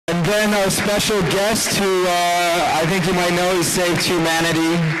then our special guest who I think you might know has saved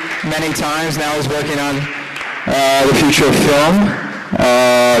humanity many times, now is working on the future of film.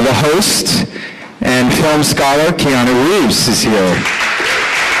 The host and film scholar Keanu Reeves is here.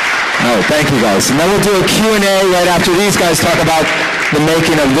 Oh, thank you guys. And then we'll do a Q&A right after these guys talk about the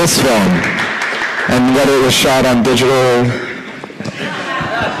making of this film and whether it was shot on digital.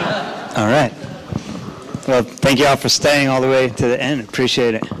 All right. Well, thank you all for staying all the way to the end.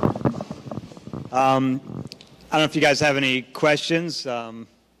 Appreciate it. I don't know if you guys have any questions. Now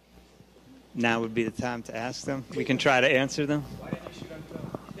would be the time to ask them. We can try to answer them. Why didn't you shoot on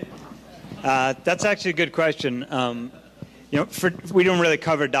film? That's actually a good question. You know, we don't really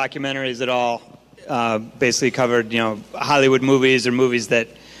cover documentaries at all. Basically covered, you know, Hollywood movies or movies that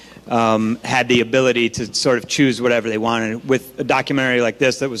had the ability to sort of choose whatever they wanted. With a documentary like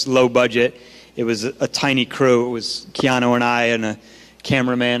this that was low budget, it was a tiny crew. It was Keanu and I and a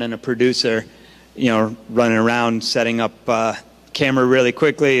cameraman and a producer, you know, running around setting up camera really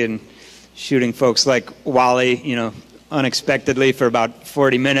quickly and shooting folks like Wally, you know, unexpectedly for about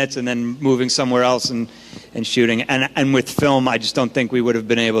 40 minutes and then moving somewhere else and shooting. And with film, I just don't think we would have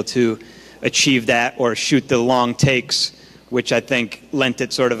been able to achieve that or shoot the long takes, which I think lent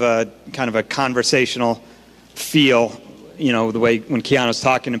it sort of a kind of a conversational feel, you know, the way when Keanu's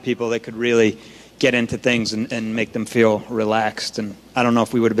talking to people, they could really get into things and make them feel relaxed. And I don't know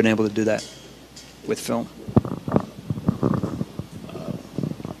if we would have been able to do that with film.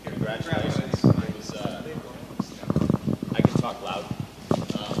 Congratulations. I can talk loud.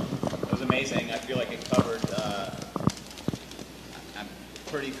 It was amazing. I feel like it covered, I'm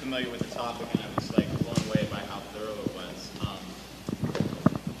pretty familiar with the topic and I was like blown away by how thorough it was.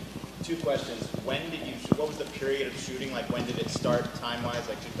 Two questions. When did you, what was the period of shooting? Like when did it start time-wise,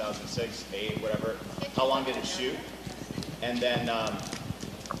 like 2006, 8, whatever? How long did it shoot? And then,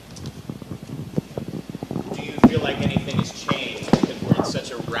 do you feel like anything has changed because we're in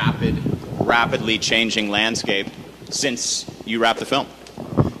such a rapidly changing landscape since you wrapped the film?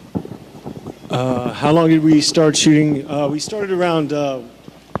 How long did we start shooting? We started around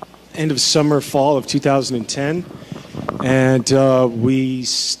end of summer, fall of 2010. And we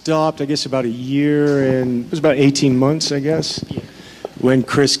stopped, I guess, about a year and it was about 18 months, I guess, when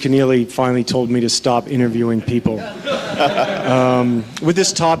Chris Kenneally finally told me to stop interviewing people. With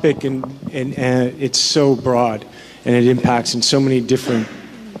this topic, and it's so broad and it impacts in so many different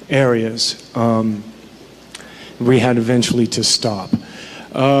areas, we had eventually to stop.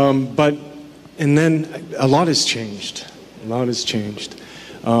 And then a lot has changed. A lot has changed.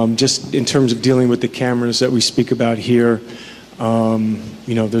 Just in terms of dealing with the cameras that we speak about here,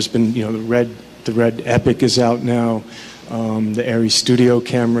 you know, there's been, you know, the Red Epic is out now, the Aries Studio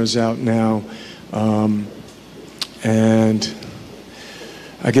camera is out now, and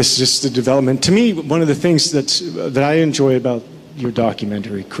I guess just the development. To me, one of the things that I enjoy about your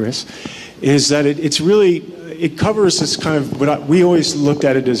documentary, Chris, is that it covers this kind of we always looked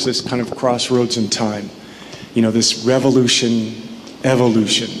at it as this kind of crossroads in time, you know, this revolution.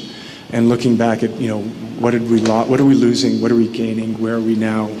 Evolution, and looking back at, you know, what are we losing, what are we gaining, where are we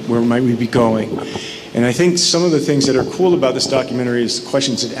now, where might we be going? And I think some of the things that are cool about this documentary is the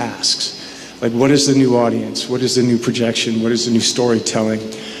questions it asks, like what is the new audience, what is the new projection, what is the new storytelling,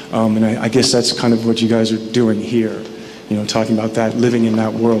 and I guess that's kind of what you guys are doing here, you know, talking about that, living in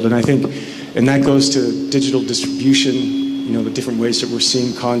that world. And I think, and that goes to digital distribution, you know, the different ways that we're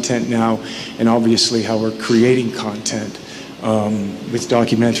seeing content now, and obviously how we're creating content. With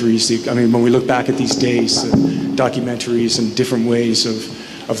documentaries, I mean, when we look back at these days, documentaries and different ways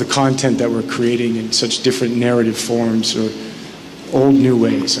of the content that we're creating in such different narrative forms or old new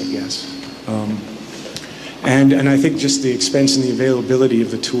ways, I guess. And I think just the expense and the availability of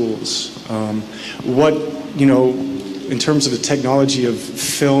the tools. What, you know, in terms of the technology of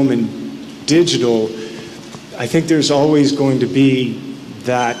film and digital, I think there's always going to be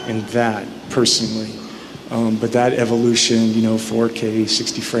that and that, personally. But that evolution, you know, 4K,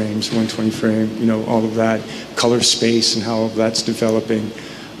 60 frames, 120 frame, you know, all of that, color space and how that's developing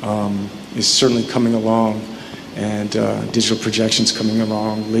is certainly coming along. And digital projections coming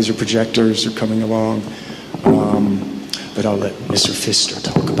along, laser projectors are coming along. But I'll let Mr. Pfister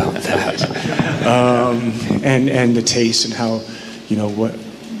talk about that. And the taste and how, you know, what.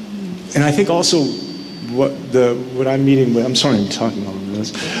 And I think also what I'm meeting with, I'm sorry I'm talking all of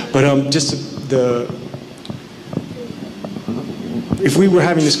this, but just if we were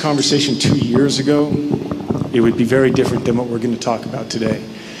having this conversation 2 years ago, it would be very different than what we're going to talk about today.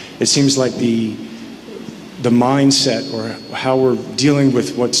 It seems like the mindset or how we're dealing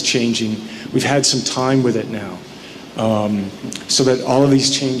with what's changing, we've had some time with it now. So that all of these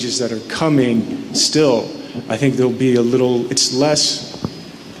changes that are coming still, I think there'll be it's less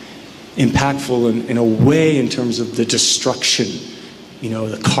impactful in a way in terms of the destruction,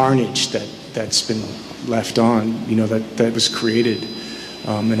 the carnage that's been left on, that was created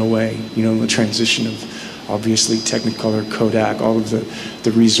in a way, the transition of obviously Technicolor, Kodak, all of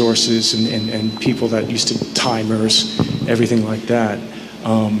the resources and people that used to timers, everything like that.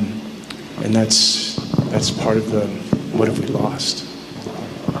 And that's part of the what have we lost.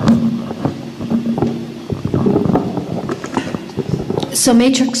 So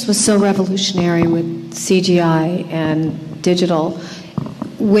Matrix was so revolutionary with CGI and digital.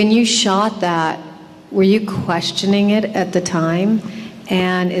 When you shot that, were you questioning it at the time?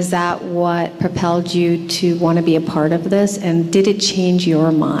 And is that what propelled you to want to be a part of this? And did it change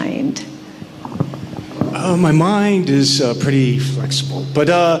your mind? My mind is pretty flexible. But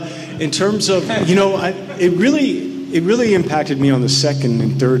in terms of, it really impacted me on the second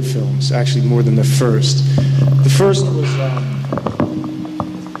and third films, actually more than the first. The first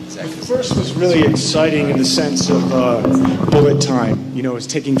was really exciting in the sense of bullet time. It's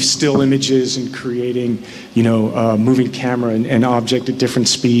taking still images and creating, moving camera and object at different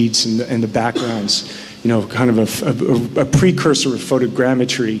speeds and the backgrounds, kind of a precursor of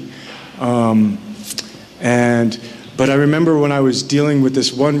photogrammetry. But I remember when I was dealing with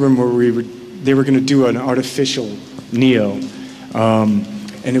this one room where they were going to do an artificial Neo,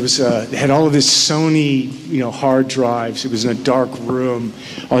 and it had all of this Sony, hard drives. It was in a dark room.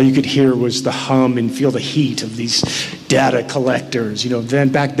 All you could hear was the hum and feel the heat of these data collectors.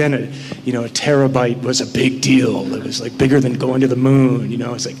 Back then, a terabyte was a big deal. It was like bigger than going to the moon.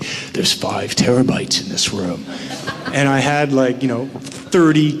 It's like there's 5 terabytes in this room, and I had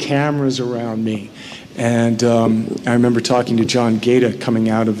 30 cameras around me. And I remember talking to John Gaeta coming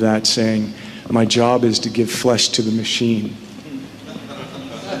out of that saying, my job is to give flesh to the machine.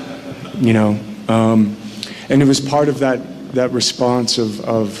 And it was part of that response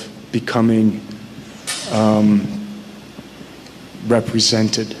of becoming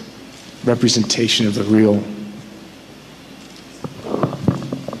representation of the real.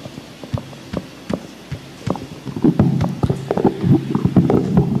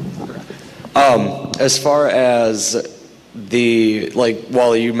 As far as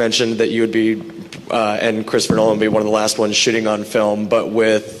Wally, you mentioned that you would be, and Christopher Nolan would be one of the last ones shooting on film, but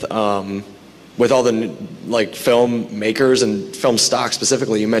with all the film makers and film stock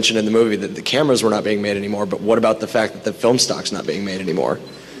specifically, you mentioned in the movie that the cameras were not being made anymore, but what about the fact that the film stock's not being made anymore?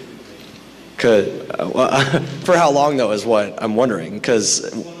 For how long though is what I'm wondering, because...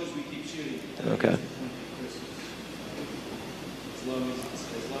 As long as we keep shooting. Okay.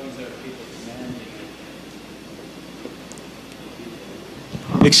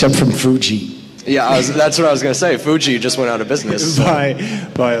 Except from Fuji. Yeah, that's what I was going to say. Fuji just went out of business. So.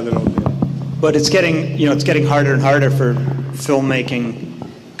 by a little bit. But it's getting harder and harder for filmmaking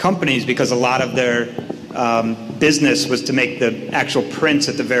companies because a lot of their business was to make the actual prints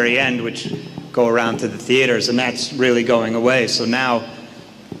at the very end, which go around to the theaters, and that's really going away. So now,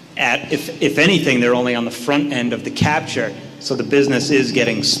 if anything, they're only on the front end of the capture. So the business is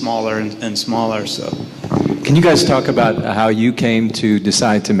getting smaller and smaller. So. Can you guys talk about how you came to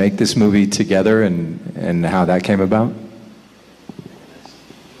decide to make this movie together and how that came about?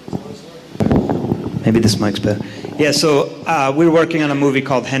 Maybe this mic's better. Yeah, so we were working on a movie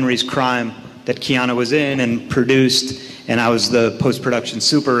called Henry's Crime that Keanu was in and produced, and I was the post-production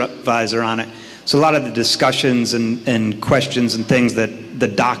supervisor on it. So a lot of the discussions and questions and things that the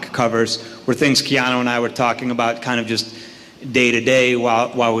doc covers were things Keanu and I were talking about kind of just day to day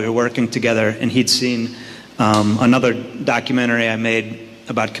while we were working together, and he'd seen another documentary I made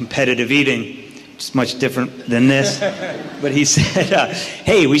about competitive eating, which is much different than this. But he said,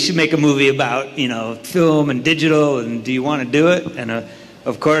 hey, we should make a movie about, film and digital, and do you want to do it? And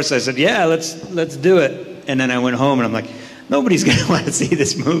of course I said, yeah, let's do it. And then I went home and I'm like, nobody's going to want to see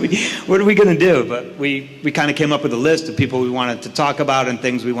this movie. What are we going to do? But we kind of came up with a list of people we wanted to talk about and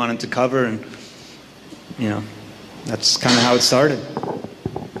things we wanted to cover, and, that's kind of how it started.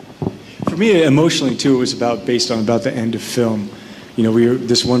 For me, emotionally too, it was based on the end of film.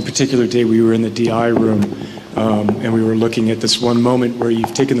 This one particular day we were in the DI room, and we were looking at this one moment where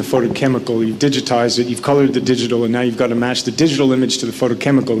you've taken the photochemical, you've digitized it, you've colored the digital, and now you've got to match the digital image to the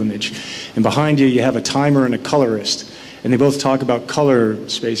photochemical image. And behind you, you have a timer and a colorist. And they both talk about color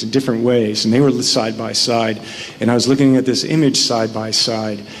space in different ways, and they were side by side. And I was looking at this image side by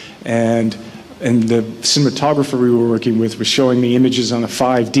side, and the cinematographer we were working with was showing me images on a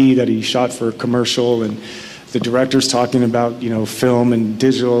 5D that he shot for a commercial, and the director's talking about film and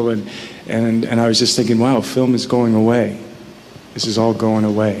digital, and And I was just thinking, wow, film is going away. This is all going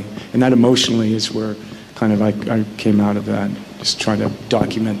away. And that emotionally is where kind of I came out of that, just trying to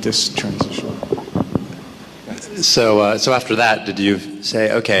document this transition. So after that, did you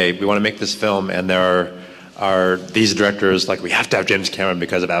say, okay, we want to make this film, and there are these directors, like we have to have James Cameron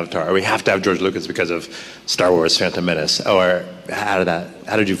because of Avatar, or we have to have George Lucas because of Star Wars, Phantom Menace, or how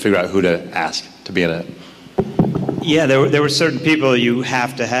did you figure out who to ask to be in it? Yeah, there were certain people you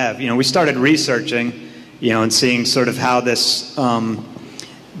have to have. We started researching, and seeing sort of how this, the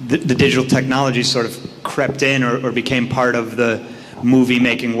digital technology sort of crept in or became part of the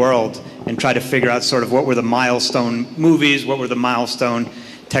movie-making world, and tried to figure out sort of what were the milestone movies, what were the milestone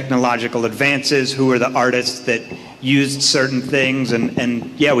technological advances, who were the artists that used certain things,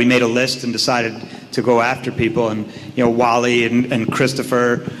 and yeah, we made a list and decided to go after people. And Wally and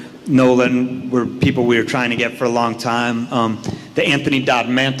Christopher Nolan were people we were trying to get for a long time. The Anthony Dodd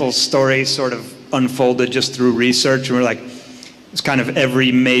Mantle story sort of unfolded just through research, and we're like, it's kind of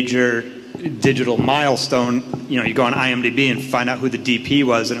every major digital milestone. You go on IMDb and find out who the DP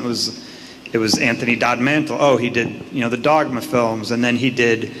was, and it was Anthony Dodd Mantle. Oh, he did the Dogma films, and then he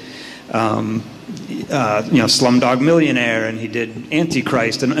did Slumdog Millionaire, and he did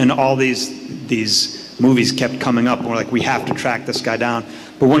Antichrist, and all these movies kept coming up, and we're like, we have to track this guy down.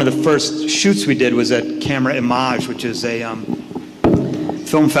 But one of the first shoots we did was at Camera Image, which is a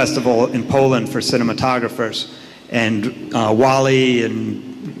film festival in Poland for cinematographers, and Wally and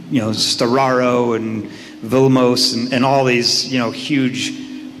Storaro and Vilmos and all these huge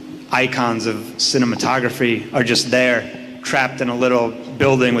icons of cinematography are just there, trapped in a little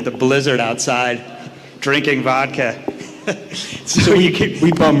building with a blizzard outside, drinking vodka. So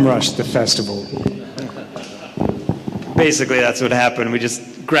we bum rushed the festival. Basically, that's what happened. We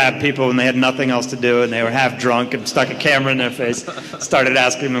just grabbed people when they had nothing else to do, and they were half drunk, and stuck a camera in their face, started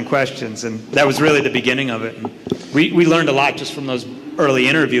asking them questions, and that was really the beginning of it. And we learned a lot just from those early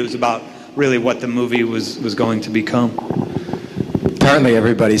interviews about really what the movie was going to become. Apparently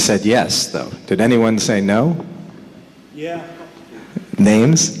everybody said yes, though. Did anyone say no? Yeah.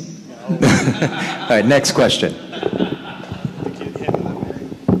 Names? No. All right, next question.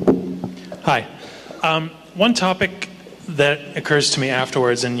 Hi. One topic that occurs to me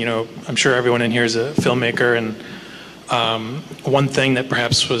afterwards, and I'm sure everyone in here is a filmmaker, and one thing that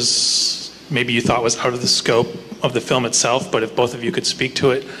perhaps was maybe you thought was out of the scope of the film itself, but if both of you could speak to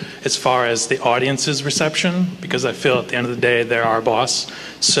it as far as the audience's reception, because I feel at the end of the day they're our boss.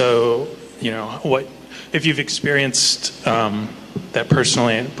 So what if you've experienced that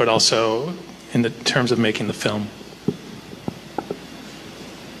personally, but also in the terms of making the film?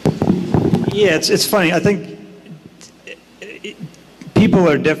 Yeah, it's funny. I think people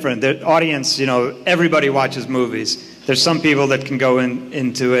are different. The audience, everybody watches movies. There's some people that can go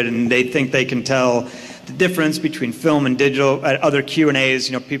into it and they think they can tell the difference between film and digital. At other Q&As,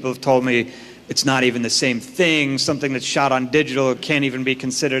 people have told me it's not even the same thing. Something that's shot on digital can't even be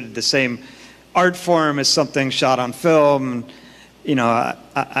considered the same art form as something shot on film.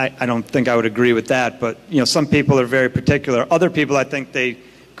 I don't think I would agree with that, but some people are very particular. Other people, I think they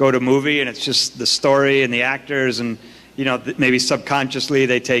go to a movie and it's just the story and the actors, and maybe subconsciously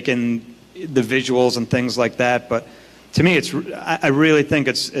they take in the visuals and things like that. But to me, I really think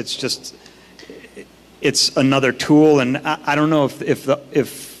it's another tool, and I don't know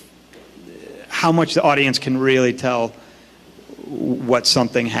if how much the audience can really tell what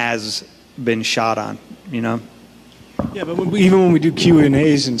something has been shot on. Yeah, but even when we do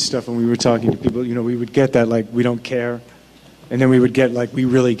Q&As and stuff, when we were talking to people, we would get that, like, we don't care. And then we would get, like, we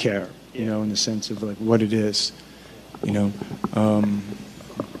really care, in the sense of, like, what it is,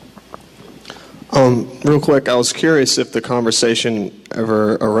 Real quick, I was curious if the conversation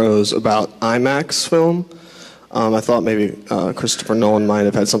ever arose about IMAX film. I thought maybe Christopher Nolan might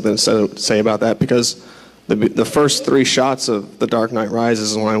have had something to say about that, because the first 3 shots of The Dark Knight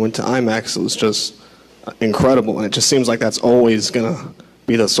Rises, when I went to IMAX, it was just incredible, and it just seems like that's always going to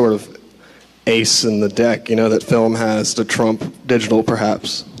be the sort of ace in the deck, that film has to trump digital,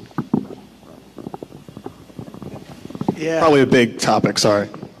 perhaps. Yeah. Probably a big topic, sorry.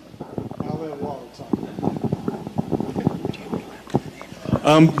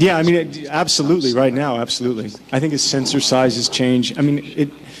 Yeah, I mean, absolutely, right now, absolutely. I think as sensor sizes change, I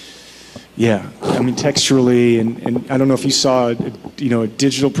mean, texturally, and I don't know if you saw, a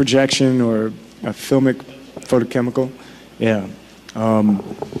digital projection or a filmic photochemical. Yeah.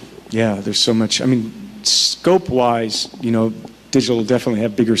 There's so much. I mean, scope-wise, digital will definitely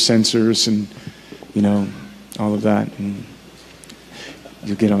have bigger sensors and, all of that, and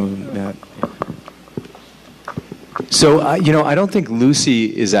you'll get all of that. So, I don't think Lucy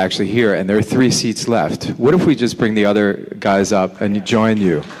is actually here, and there are 3 seats left. What if we just bring the other guys up and join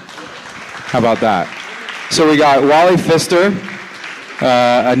you? How about that? So we got Wally Pfister,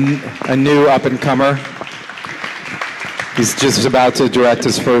 a new up-and-comer. He's just about to direct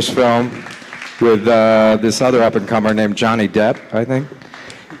his first film with this other up-and-comer named Johnny Depp, I think.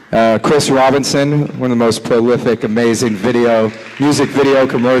 Chris Robinson, one of the most prolific, amazing music video,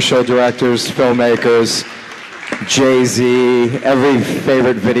 commercial directors, filmmakers. Jay-Z, every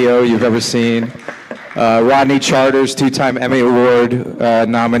favorite video you've ever seen. Rodney Charters, 2-time Emmy Award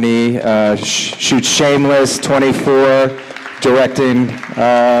nominee, shoots Shameless, 24, directing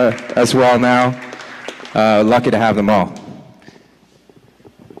as well now. Lucky to have them all.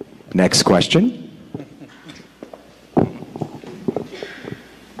 Next question.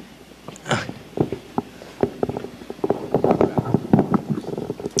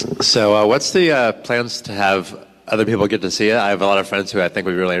 So what's the plans to have other people get to see it? I have a lot of friends who I think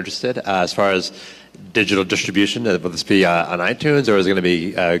would be really interested. As far as digital distribution, will this be on iTunes, or is it going to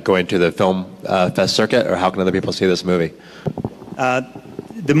be going to the film fest circuit, or how can other people see this movie?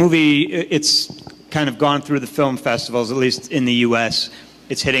 The movie, it's kind of gone through the film festivals, at least in the U.S.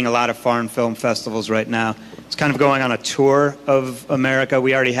 It's hitting a lot of foreign film festivals right now. It's kind of going on a tour of America.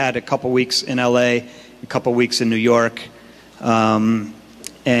 We already had a couple weeks in L.A., a couple weeks in New York.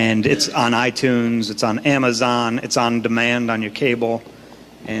 And it's on iTunes, it's on Amazon, it's on demand on your cable,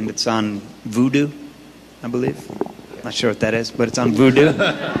 and it's on Vudu, I believe. Not sure what that is, but it's on Vudu.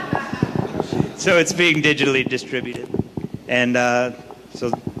 So it's being digitally distributed. And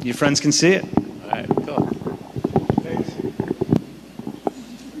so your friends can see it. All right, cool. Thanks.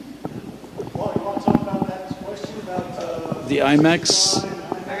 Well, you want to talk about that question about the IMAX?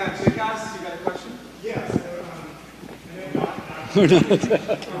 Hang on, so guys, you got a question? Yes. Or not?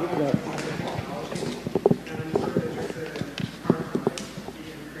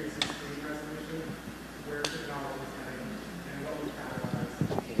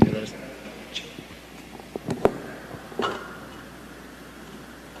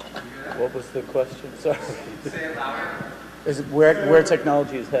 What was the question? Sorry. Say it louder. Is it where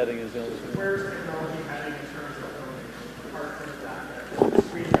technology is heading? Is the only thing. Where's technology heading in terms of filming? Apart from the fact that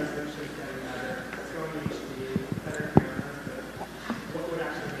screen resolution is getting better, it's going to HD, better cameras, but what would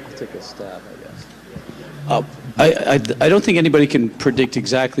actually make it? Take a stab, I guess. I don't think anybody can predict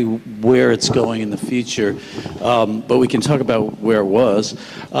exactly where it's going in the future, but we can talk about where it was.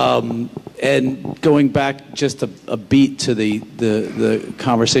 And going back just a beat to the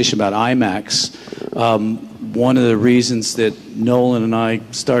conversation about IMAX, one of the reasons that Nolan and I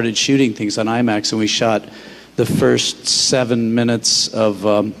started shooting things on IMAX, and we shot the first 7 minutes of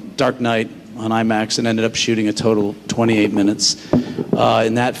Dark Knight on IMAX and ended up shooting a total of 28 minutes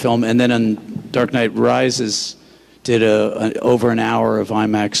in that film. And then on Dark Knight Rises, did over an hour of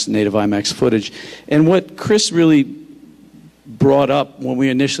IMAX, native IMAX footage. And what Chris really brought up when we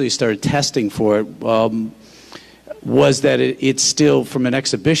initially started testing for it was that it's still, from an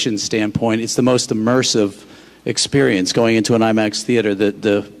exhibition standpoint, it's the most immersive experience going into an IMAX theater.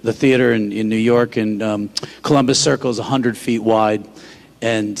 The theater in New York and Columbus Circle is 100 feet wide,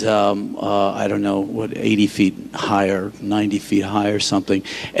 and I don't know what, 80 feet high or 90 feet high or something.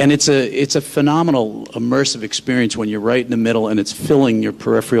 And it's a phenomenal immersive experience when you're right in the middle and it's filling your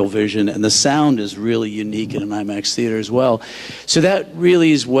peripheral vision, and the sound is really unique in an IMAX theater as well. So that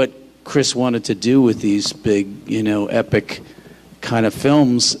really is what Chris wanted to do with these big, epic kind of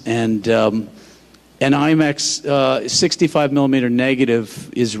films. And IMAX 65 millimeter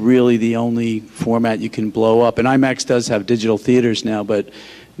negative is really the only format you can blow up. And IMAX does have digital theaters now, but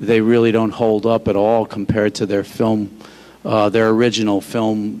they really don't hold up at all compared to their film, their original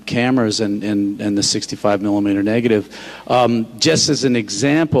film cameras and the 65 millimeter negative. Just as an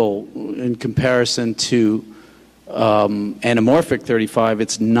example, in comparison to anamorphic 35,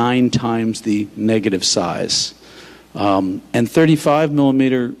 it's 9 times the negative size. And 35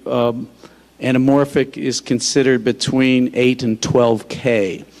 millimeter anamorphic is considered between 8 and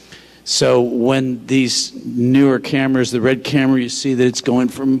 12K. So when these newer cameras, the red camera, you see that it's going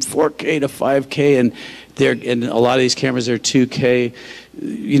from 4K to 5K, and a lot of these cameras are 2K.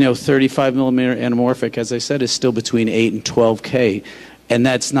 35 millimeter anamorphic, as I said, is still between 8 and 12K, and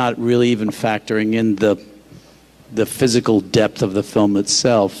that's not really even factoring in the physical depth of the film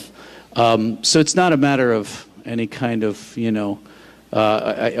itself. So it's not a matter of any kind of,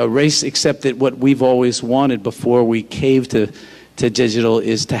 a race, except that what we've always wanted before we caved to digital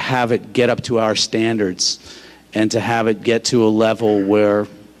is to have it get up to our standards and to have it get to a level where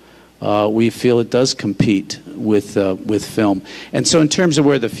we feel it does compete with film. And so in terms of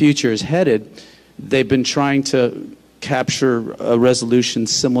where the future is headed, they've been trying to capture a resolution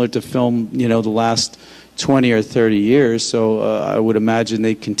similar to film, you know, the last 20 or 30 years, so I would imagine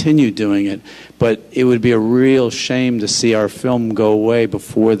they continue doing it. But it would be a real shame to see our film go away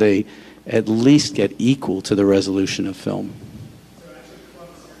before they at least get equal to the resolution of film.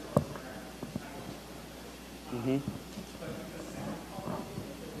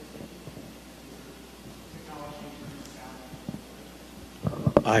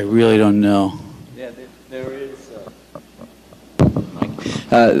 I really don't know. Yeah,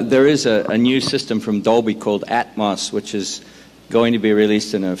 there is a new system from Dolby called Atmos, which is going to be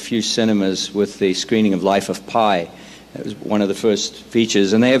released in a few cinemas with the screening of Life of Pi. It was one of the first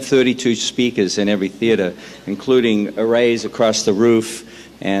features, and they have 32 speakers in every theater, including arrays across the roof.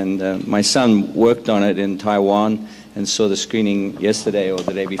 And my son worked on it in Taiwan and saw the screening yesterday or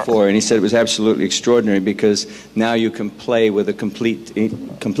the day before, and he said it was absolutely extraordinary because now you can play with a completely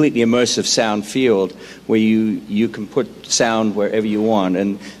immersive sound field where you can put sound wherever you want.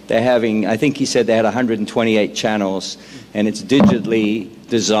 And they're having, I think he said they had 128 channels, and it's digitally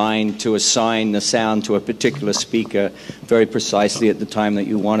designed to assign the sound to a particular speaker very precisely at the time that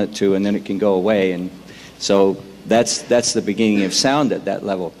you want it to, and then it can go away. And so that's the beginning of sound at that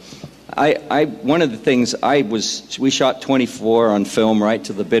level. One of the things we shot 24 on film right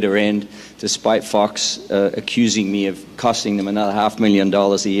to the bitter end, despite Fox accusing me of costing them another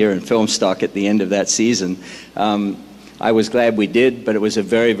 $500,000 a year in film stock at the end of that season. I was glad we did, but it was a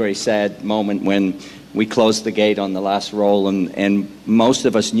very, very sad moment when we closed the gate on the last roll, and most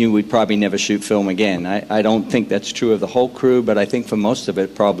of us knew we'd probably never shoot film again. I don't think that's true of the whole crew, but I think for most of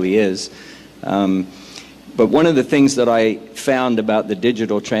it probably is. But one of the things that I found about the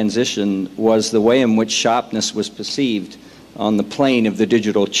digital transition was the way in which sharpness was perceived on the plane of the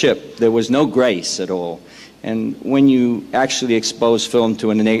digital chip. There was no grace at all. And when you actually expose film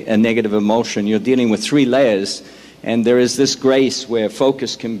to a negative emulsion, you're dealing with 3 layers, and there is this grace where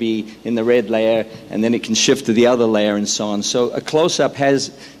focus can be in the red layer, and then it can shift to the other layer and so on. So a close-up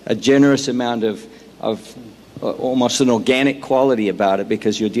has a generous amount of almost an organic quality about it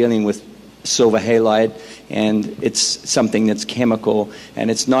because you're dealing with silver halide, and it's something that's chemical,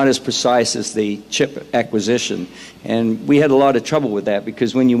 and it's not as precise as the chip acquisition. And we had a lot of trouble with that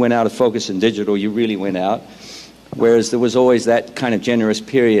because when you went out of focus in digital, you really went out, whereas there was always that kind of generous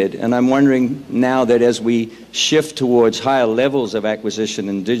period. And I'm wondering now that as we shift towards higher levels of acquisition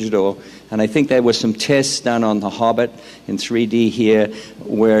in digital, and I think there were some tests done on The Hobbit in 3D here,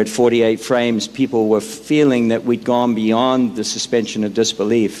 where at 48 frames people were feeling that we'd gone beyond the suspension of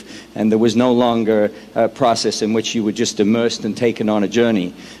disbelief, and there was no longer a process in which you were just immersed and taken on a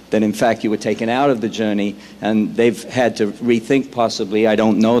journey. That in fact you were taken out of the journey, and they've had to rethink possibly, I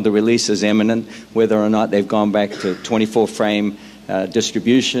don't know, the release is imminent, whether or not they've gone back to 24 frame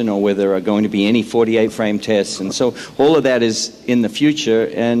distribution or whether there are going to be any 48 frame tests. And so all of that is in the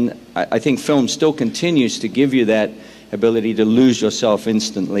future, and I think film still continues to give you that ability to lose yourself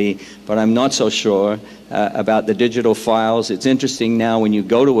instantly, but I'm not so sure about the digital files. It's interesting now when you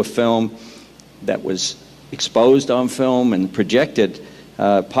go to a film that was exposed on film and projected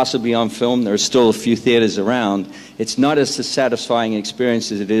possibly on film, there are still a few theaters around. It's not as a satisfying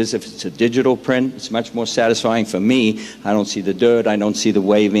experience as it is if it's a digital print. It's much more satisfying for me. I don't see the dirt, I don't see the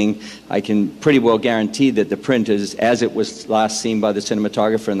waving. I can pretty well guarantee that the print is as it was last seen by the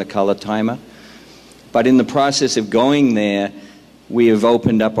cinematographer and the color timer. But in the process of going there, we have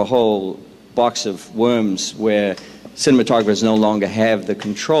opened up a whole box of worms where cinematographers no longer have the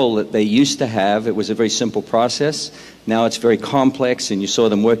control that they used to have. It was a very simple process. Now it's very complex, and you saw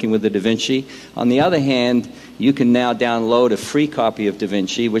them working with the Da Vinci. On the other hand, you can now download a free copy of Da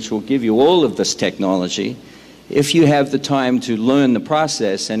Vinci, which will give you all of this technology if you have the time to learn the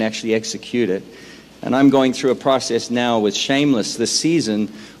process and actually execute it. And I'm going through a process now with Shameless this season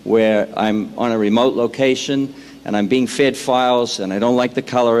where I'm on a remote location and I'm being fed files, and I don't like the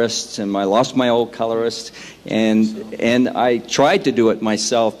colorists, and I lost my old colorist, and I tried to do it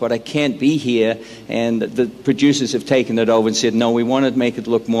myself, but I can't be here, and the producers have taken it over and said, no, we want to make it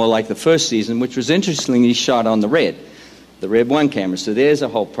look more like the first season, which was interestingly shot on the Red 1 camera. So there's a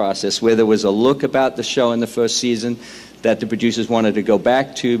whole process where there was a look about the show in the first season that the producers wanted to go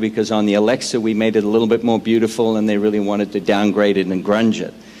back to, because on the Alexa we made it a little bit more beautiful, and they really wanted to downgrade it and grunge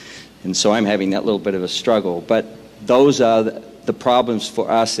it. And so I'm having that little bit of a struggle. But those are the problems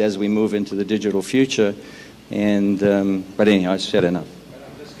for us as we move into the digital future. And but anyhow, I've said enough. I'm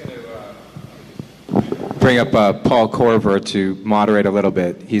just going to bring up Paul Corver to moderate a little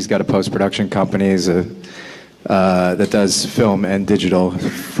bit. He's got a post-production company that does film and digital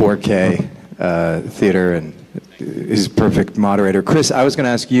 4K theater, and is a perfect moderator. Chris, I was going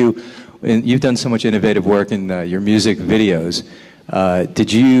to ask you, and you've done so much innovative work in your music videos.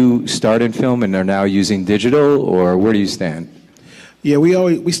 Did you start in film and are now using digital, or where do you stand? Yeah,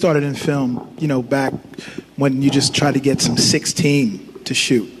 we started in film, back when you just tried to get some 16 to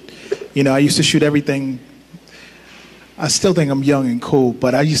shoot. I used to shoot everything. I still think I'm young and cool,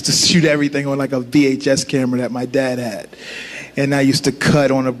 but I used to shoot everything on like a VHS camera that my dad had. And I used to cut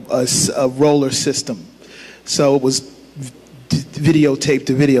on a roller system. So it was videotape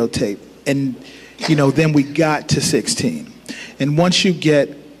to videotape. And, then we got to 16. And once you get,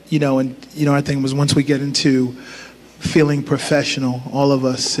 our thing was once we get into feeling professional, all of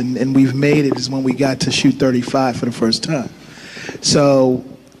us, and we've made it, is when we got to shoot 35 for the first time. So,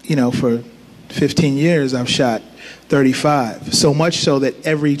 for 15 years I've shot 35. So much so that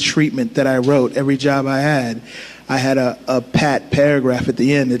every treatment that I wrote, every job I had a pat paragraph at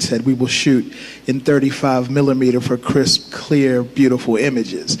the end that said, we will shoot in 35 millimeter for crisp, clear, beautiful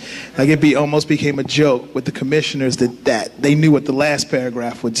images. Like it almost became a joke with the commissioners that they knew what the last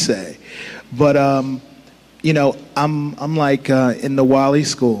paragraph would say. But, I'm like in the Wally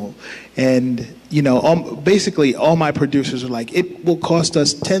school, and, basically all my producers are like, it will cost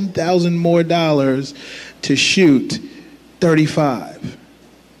us $10,000 more to shoot 35.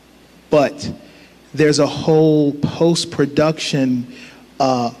 But there's a whole post-production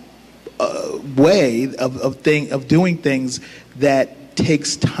way of doing things that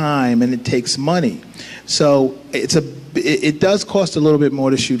takes time and it takes money. So it does cost a little bit more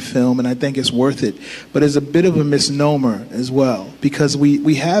to shoot film, and I think it's worth it. But it's a bit of a misnomer as well, because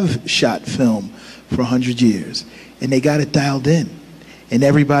we have shot film for 100 years, and they got it dialed in, and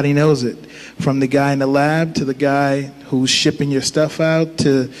everybody knows it. From the guy in the lab to the guy who's shipping your stuff out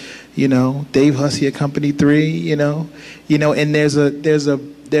to, Dave Hussey at Company 3, and there's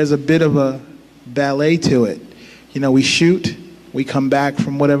a bit of a ballet to it. We shoot, we come back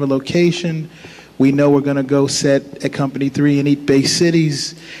from whatever location, we know we're going to go set at Company 3 and eat Bay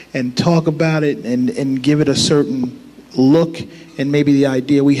Cities and talk about it and give it a certain look, and maybe the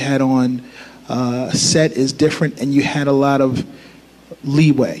idea we had on set is different, and you had a lot of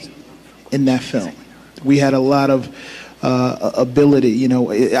leeway in that film. We had a lot of ability.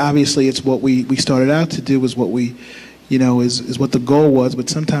 Obviously it's what we started out to do, is what we, is what the goal was, but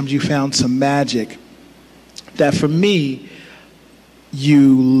sometimes you found some magic that, for me,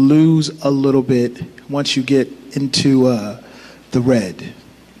 you lose a little bit once you get into the red,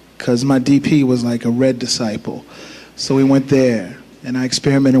 because my DP was like a red disciple. So we went there, and I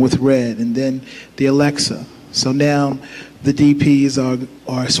experimented with red, and then the Alexa. So now the DPs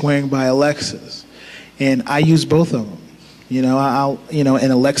are swearing by Alexas, and I use both of them.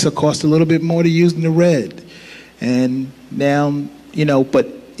 And Alexa costs a little bit more to use than the red. And now, but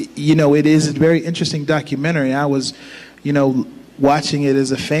it is a very interesting documentary. I was, watching it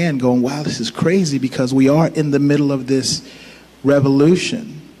as a fan going, wow, this is crazy, because we are in the middle of this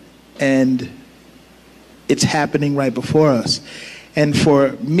revolution, and it's happening right before us. And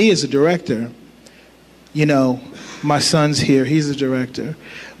for me as a director, my son's here, he's a director.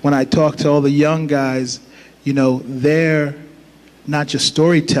 When I talk to all the young guys, they're not just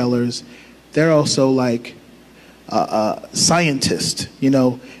storytellers, they're also like scientists.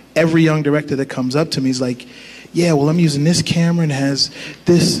 Every young director that comes up to me is like, yeah, well, I'm using this camera and it has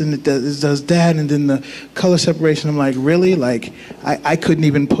this and it does that, and then the color separation. I'm like, really? Like, I couldn't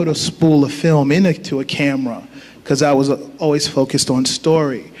even put a spool of film into a camera because I was always focused on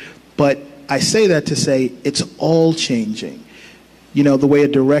story. But I say that to say it's all changing. The way a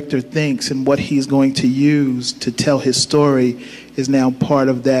director thinks and what he's going to use to tell his story is now part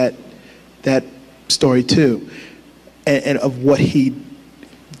of that story too, and of what he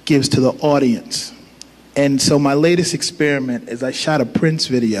gives to the audience. And so my latest experiment is I shot a Prince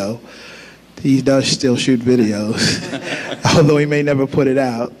video. He does still shoot videos, although he may never put it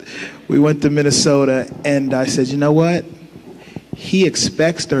out. We went to Minnesota, and I said, you know what? He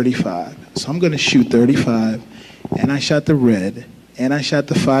expects 35, so I'm going to shoot 35. And I shot the red, and I shot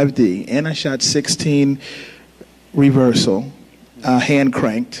the 5D, and I shot 16 reversal, hand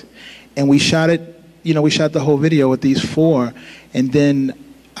cranked. And we shot it, we shot the whole video with these 4, and then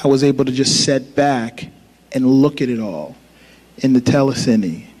I was able to just set back and look at it all in the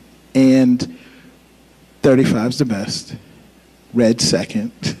telecine. And 35's the best, red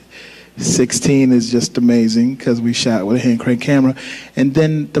second, 16 is just amazing because we shot with a hand crank camera, and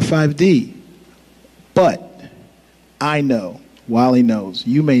then the 5D. But I know, Wally knows,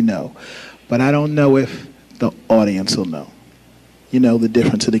 you may know, but I don't know if the audience will know, the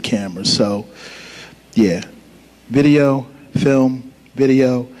difference of the cameras. So yeah, video, film,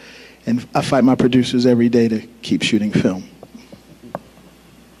 video, and I fight my producers every day to keep shooting film.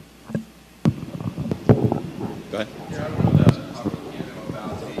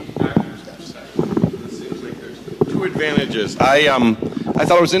 Two advantages. I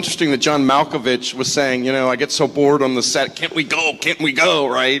thought it was interesting that John Malkovich was saying, you know, I get so bored on the set, can't we go,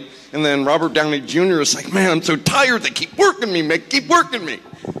 right? And then Robert Downey Jr. is like, man, I'm so tired, they keep working me, keep working me.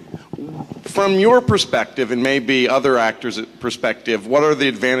 From your perspective, and maybe other actors' perspective, what are the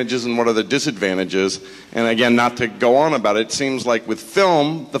advantages and what are the disadvantages? And again, not to go on about it, it seems like with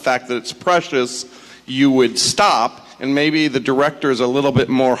film, the fact that it's precious, you would stop, and maybe the director is a little bit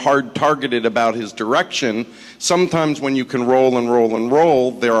more hard-targeted about his direction. Sometimes when you can roll and roll and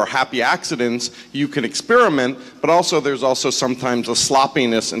roll, there are happy accidents, you can experiment, but also there's also sometimes a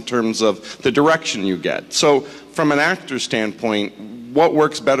sloppiness in terms of the direction you get. So from an actor's standpoint, what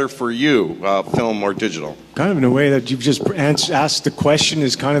works better for you, film or digital? Kind of in a way that you've just asked the question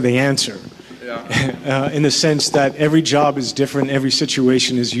is kind of the answer. Yeah. In the sense that every job is different, every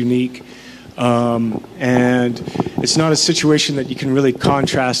situation is unique. And it's not a situation that you can really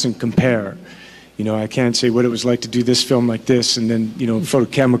contrast and compare. You know, I can't say what it was like to do this film like this, and then, you know,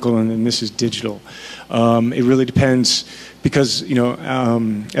 photochemical, and then this is digital. It really depends, because, you know,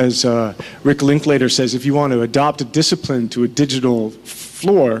 as Rick Linklater says, if you want to adopt a discipline to a digital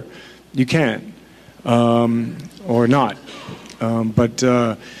floor, you can, or not. But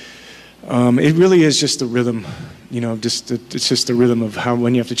it really is just the rhythm. You know, it's just the rhythm of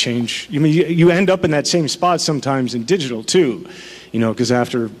when you have to change. I mean, you end up in that same spot sometimes in digital too, you know, because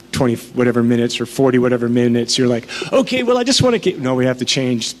after 20 whatever minutes or 40 whatever minutes, you're like, okay, well, I just want to get. No, we have to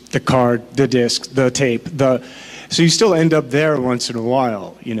change the card, the disc, the tape, So you still end up there once in a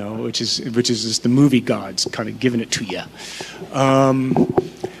while, you know, which is just the movie gods kind of giving it to you.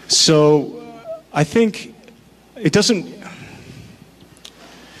 So I think it doesn't.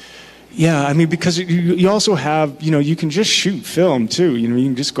 Yeah, I mean, because you also have, you know, you can just shoot film too. You know, you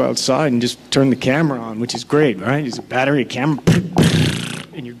can just go outside and just turn the camera on, which is great, right? It's a battery, a camera,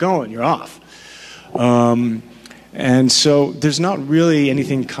 and you're going, you're off. And so there's not really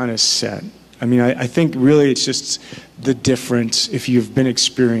anything kind of set. I mean, I think really it's just the difference if you've been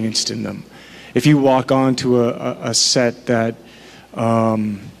experienced in them. If you walk onto a set that,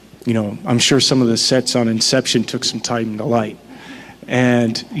 you know, I'm sure some of the sets on Inception took some time to light.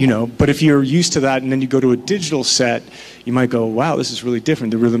 And, you know, but if you're used to that and then you go to a digital set, you might go, wow, this is really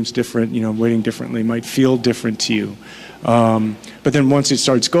different. The rhythm's different, you know, waiting differently, might feel different to you. But then once it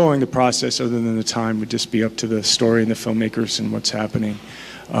starts going, the process, other than the time, would just be up to the story and the filmmakers and what's happening.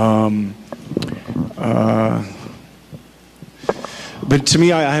 But to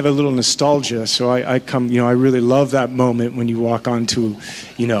me, I have a little nostalgia, so I come, you know, I really love that moment when you walk onto,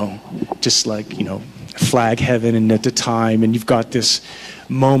 you know, just like, you know, flag heaven, and at the time, and you've got this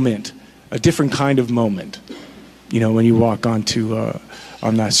moment, a different kind of moment, you know, when you walk onto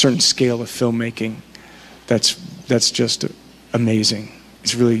on that certain scale of filmmaking, that's just amazing.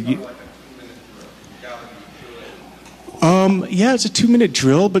 It's really. Yeah, it's a 2-minute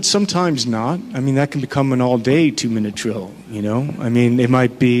drill, but sometimes not. I mean, that can become an all-day 2-minute drill, you know? I mean, it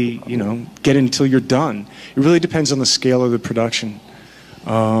might be, you know, get it until you're done. It really depends on the scale of the production.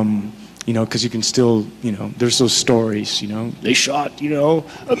 You know, because you can still, you know, there's those stories, you know, they shot, you know,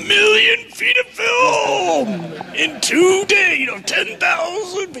 1 million feet of film in 2 days, you know,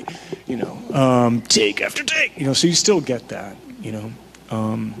 10,000, you know, take after take, you know, so you still get that, you know,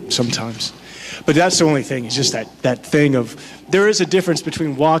 sometimes. But that's the only thing, it's just that thing of, there is a difference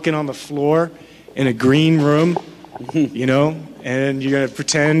between walking on the floor in a green room, you know, and you're going to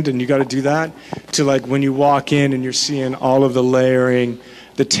pretend and you got to do that, to like when you walk in and you're seeing all of the layering,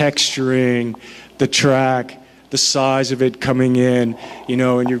 the texturing, the track, the size of it coming in, you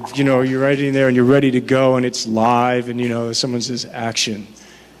know, and you're right in there and you're ready to go and it's live and, you know, someone says action.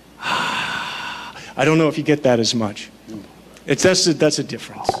 I don't know if you get that as much. That's a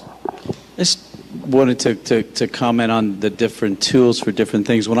difference. I just wanted to comment on the different tools for different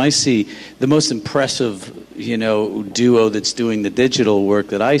things. When I see the most impressive, you know, duo that's doing the digital work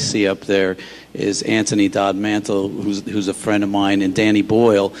that I see up there is Anthony Dodd Mantle, who's a friend of mine, and Danny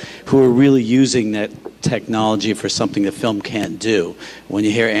Boyle, who are really using that technology for something that film can't do. When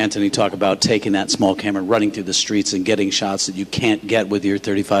you hear Anthony talk about taking that small camera, running through the streets and getting shots that you can't get with your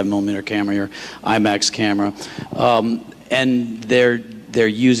 35mm camera, your IMAX camera, and they're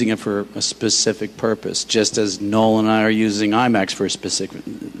using it for a specific purpose, just as Nolan and I are using IMAX for a specific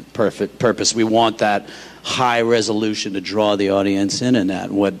purpose. We want that high resolution to draw the audience in, and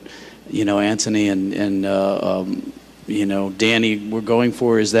that what, you know, Anthony and you know, Danny were going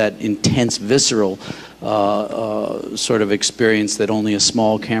for is that intense, visceral sort of experience that only a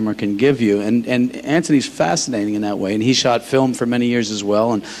small camera can give you. And Anthony's fascinating in that way, and he shot film for many years as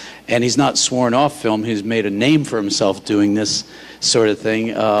well, and he's not sworn off film. He's made a name for himself doing this sort of thing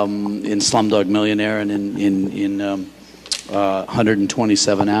in Slumdog Millionaire and in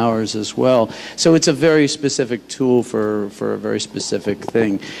 127 Hours as well. So it's a very specific tool for a very specific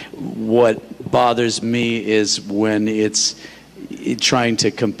thing. What bothers me is when it's trying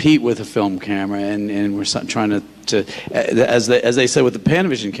to compete with a film camera, and we're trying to as they said with the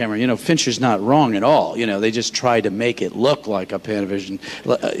Panavision camera, you know, Fincher's not wrong at all. You know, they just try to make it look like a Panavision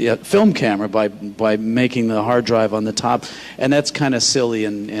film camera by making the hard drive on the top, and that's kind of silly,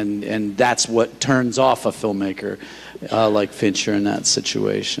 and that's what turns off a filmmaker like Fincher in that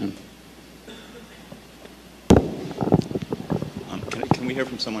situation. Can we hear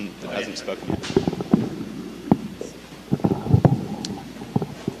from someone that hasn't spoken yet?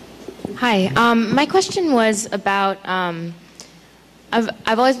 Hi. My question was about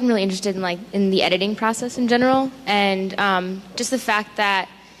I've always been really interested in the editing process in general, and just the fact that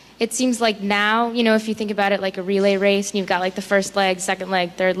it seems like now, you know, if you think about it like a relay race, and you've got like the first leg, second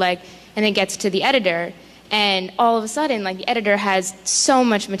leg, third leg, and it gets to the editor, and all of a sudden, like, the editor has so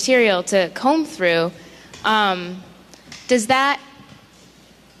much material to comb through. Do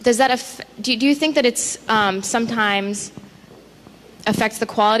you think that it's sometimes affects the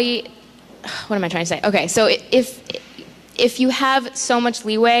quality? What am I trying to say? Okay, so if you have so much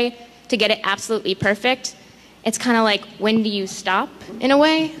leeway to get it absolutely perfect, it's kind of like, when do you stop, in a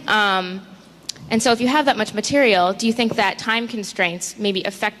way? And so if you have that much material, do you think that time constraints maybe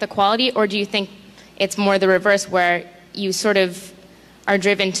affect the quality, or do you think it's more the reverse, where you sort of are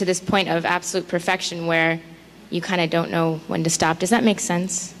driven to this point of absolute perfection where you kind of don't know when to stop? Does that make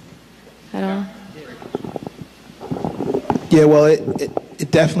sense at all? Yeah, well,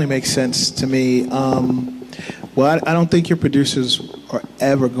 it definitely makes sense to me. Well, I don't think your producers are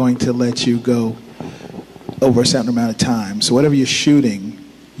ever going to let you go over a certain amount of time. So whatever you're shooting,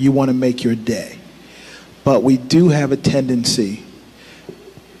 you want to make your day. But we do have a tendency,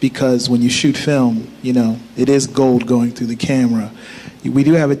 because when you shoot film, you know, it is gold going through the camera. We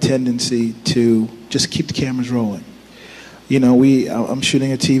do have a tendency to just keep the cameras rolling. You know, I'm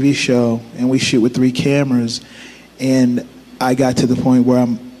shooting a TV show, and we shoot with 3 cameras, and I got to the point where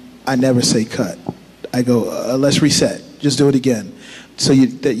I never say cut. I go, let's reset, just do it again, so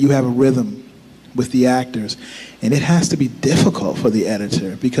that you have a rhythm with the actors. And it has to be difficult for the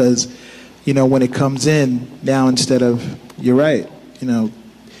editor, because, you know, when it comes in, now instead of, you're right, you know,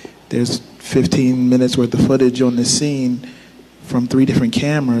 there's 15 minutes worth of footage on this scene from 3 different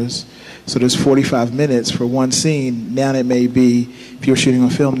cameras, so there's 45 minutes for one scene. Now it may be, if you're shooting on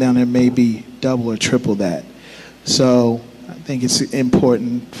film, now it may be double or triple that. So I think it's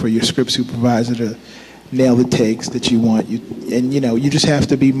important for your script supervisor to nail the takes that you want. And you know, you just have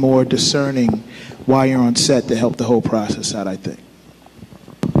to be more discerning while you're on set to help the whole process out, I think.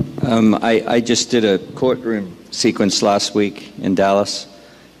 I just did a courtroom sequence last week in Dallas,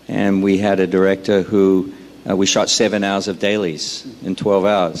 and we had a director who, we shot 7 hours of dailies in 12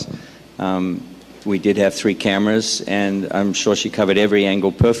 hours. We did have 3 cameras, and I'm sure she covered every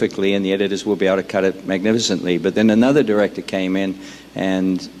angle perfectly, and the editors will be able to cut it magnificently. But then another director came in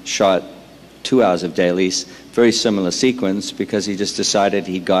and shot 2 hours of dailies, very similar sequence, because he just decided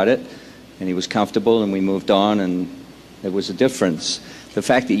he got it, and he was comfortable, and we moved on, and there was a difference. The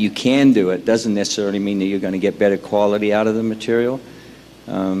fact that you can do it doesn't necessarily mean that you're going to get better quality out of the material.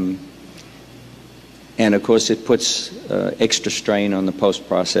 And of course, it puts extra strain on the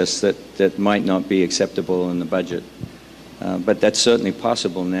post-process that might not be acceptable in the budget. But that's certainly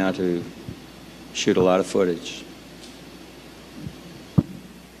possible now to shoot a lot of footage.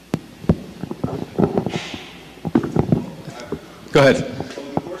 Go ahead.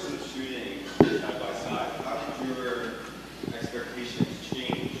 Over the course of shooting side by side, how did your expectations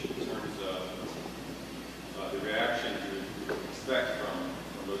change in terms of the reaction you expect from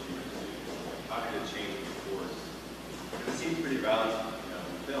those you were shooting? How did it change with the course? It seems pretty balanced, you know,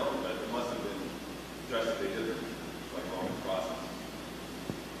 in film, but it must have been drastically different, like all the process.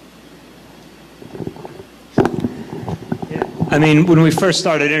 I mean, when we first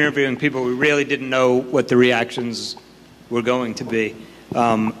started interviewing people, we really didn't know what the reactions were going to be.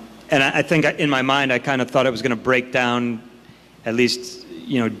 And I think in my mind, I kind of thought it was going to break down, at least,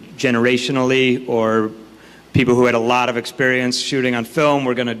 you know, generationally, or people who had a lot of experience shooting on film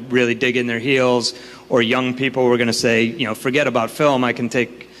were going to really dig in their heels, or young people were going to say, you know, forget about film, I can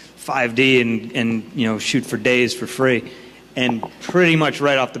take 5D and you know, shoot for days for free. And pretty much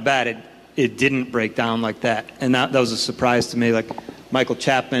right off the bat, it didn't break down like that. And that was a surprise to me. Like Michael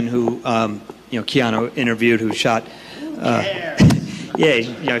Chapman, who Keanu interviewed, who shot,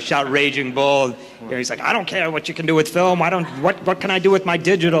 shot Raging Bull. He's like, I don't care what you can do with film. What can I do with my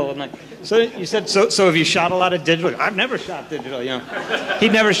digital? I'm like, so you said, so have you shot a lot of digital? I've never shot digital.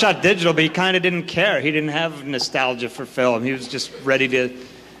 He'd never shot digital, but he kind of didn't care. He didn't have nostalgia for film. He was just ready to,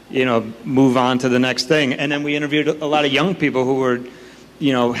 move on to the next thing. And then we interviewed a lot of young people who were,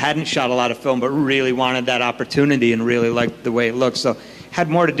 hadn't shot a lot of film, but really wanted that opportunity and really liked the way it looked. So it had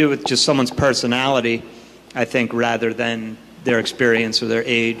more to do with just someone's personality, I think, rather than their experience or their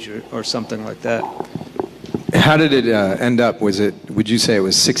age or something like that. How did it end up? Would you say it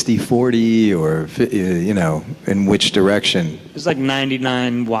was 60-40 or, in which direction? It was like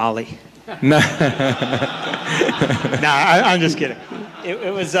 99 Wally. No. I'm just kidding.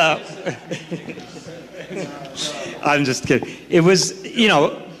 It was, I'm just kidding. It was,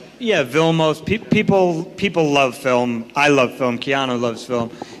 Vilmos, people love film. I love film. Keanu loves film.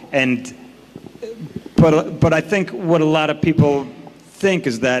 But I think what a lot of people think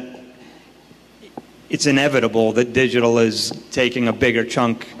is that it's inevitable that digital is taking a bigger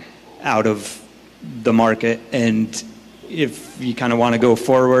chunk out of the market. And if you kind of want to go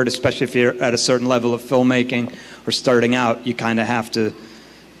forward, especially if you're at a certain level of filmmaking or starting out, you kind of have to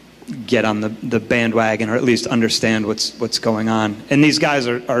get on the bandwagon, or at least understand what's going on. And these guys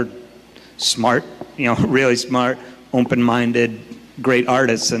are smart, really smart, open-minded, great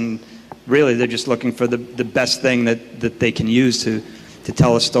artists, and really they're just looking for the best thing that they can use to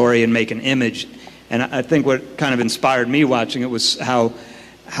tell a story and make an image. And I think what kind of inspired me watching it was how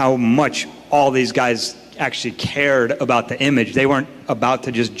much all these guys actually cared about the image. They weren't about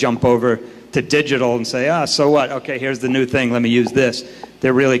to just jump over to digital and say, so what? Okay, here's the new thing. Let me use this.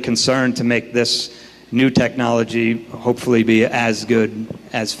 They're really concerned to make this new technology hopefully be as good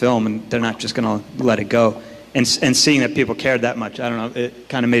as film, and they're not just going to let it go. And seeing that people cared that much, I don't know, it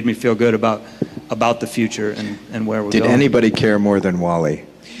kind of made me feel good about the future and where we're going. Did anybody care more than Wally?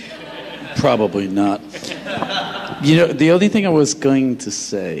 Probably not. The only thing I was going to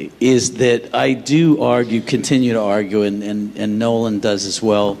say is that I do continue to argue, and Nolan does as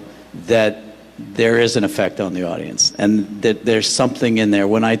well, that there is an effect on the audience, and that there's something in there.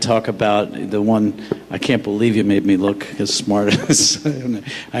 When I talk about the one, I can't believe you made me look as smart as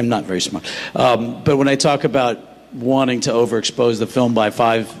I'm not very smart. But when I talk about wanting to overexpose the film by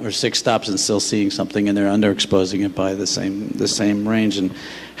 5 or 6 stops and still seeing something in there, underexposing it by the same range and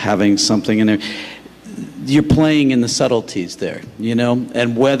having something in there, you're playing in the subtleties there,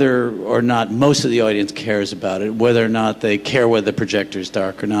 and whether or not most of the audience cares about it, whether or not they care whether the projector's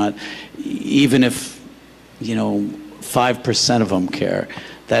dark or not, even if 5% of them care,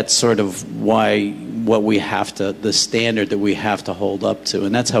 that's sort of the standard that we have to hold up to.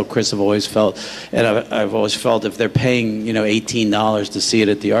 And that's how Chris have always felt. And I've always felt if they're paying, $18 to see it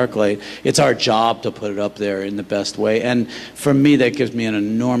at the ArcLight, it's our job to put it up there in the best way. And for me, that gives me an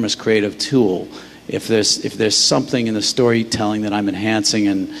enormous creative tool. If there's something in the storytelling that I'm enhancing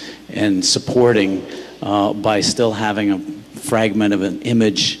and supporting by still having a fragment of an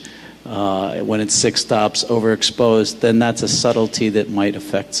image when it's 6 stops overexposed, then that's a subtlety that might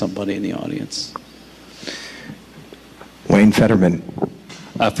affect somebody in the audience. Wayne Fetterman.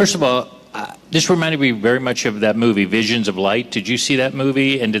 First of all, this reminded me very much of that movie, Visions of Light. Did you see that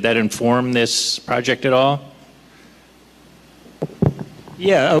movie, and did that inform this project at all?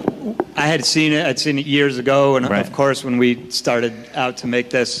 Yeah, I had seen it. I'd seen it years ago, and of course, when we started out to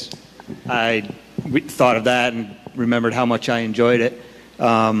make this, I thought of that and remembered how much I enjoyed it.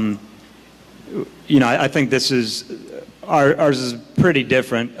 I think this is ours is pretty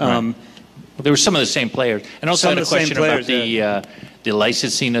different. Well, there were some of the same players, and also I had a question about the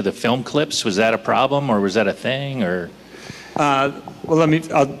licensing of the film clips. Was that a problem, or was that a thing, or? Well,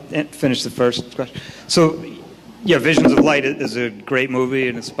 I'll finish the first question. So. Yeah, Visions of Light is a great movie,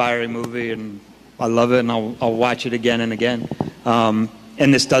 an inspiring movie, and I love it, and I'll watch it again and again. And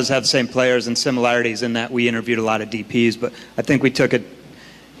this does have the same players and similarities in that we interviewed a lot of DPs, but I think we took it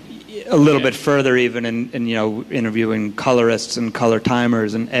a little bit further even in interviewing colorists and color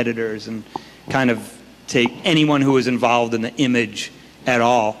timers and editors, and kind of take anyone who was involved in the image at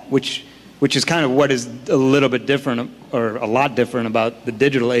all, which is kind of what is a little bit different, or a lot different about the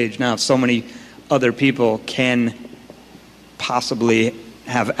digital age now. So many other people can possibly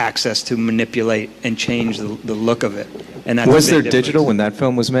have access to manipulate and change the look of it. And that's was there digital when that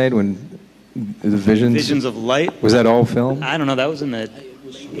film was made? When the Visions of Light? Was that all film? I don't know. That was in the.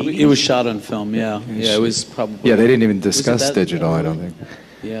 It was shot on film. Yeah, it was probably. Yeah, they didn't even discuss digital. I don't think.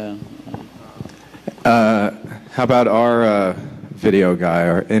 Yeah. How about our video guy,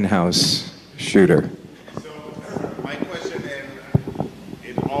 our in-house shooter? So my question, and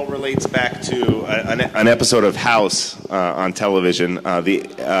it all relates relates back to an episode of House on television.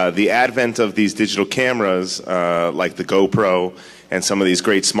 The advent of these digital cameras, like the GoPro and some of these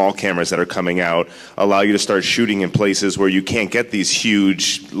great small cameras that are coming out, allow you to start shooting in places where you can't get these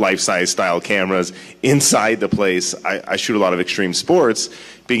huge life-size style cameras inside the place. I shoot a lot of extreme sports.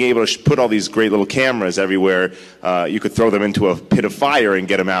 Being able to put all these great little cameras everywhere, you could throw them into a pit of fire and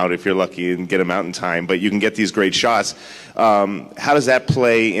get them out if you're lucky and get them out in time, but you can get these great shots. How does that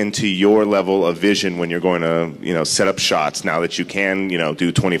play into your level of vision when you're going to, set up shots now that you can,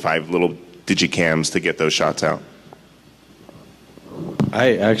 do 25 little digicams to get those shots out?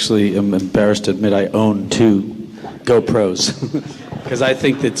 I actually am embarrassed to admit I own 2 GoPros because I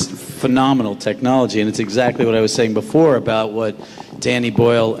think it's phenomenal technology, and it's exactly what I was saying before about what Danny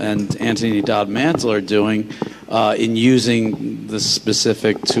Boyle and Anthony Dodd Mantle are doing in using the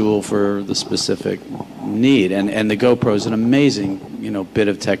specific tool for the specific need. And the GoPro is an amazing, bit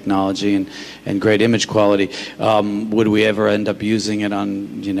of technology and great image quality. Would we ever end up using it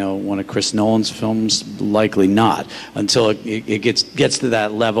on, one of Chris Nolan's films? Likely not, until it gets to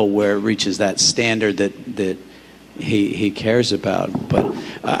that level where it reaches that standard that he cares about. But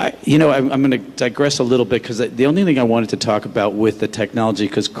I'm going to digress a little bit, because the only thing I wanted to talk about with the technology,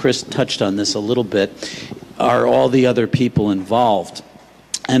 because Chris touched on this a little bit, are all the other people involved.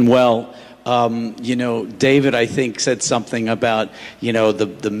 And David, I think, said something about,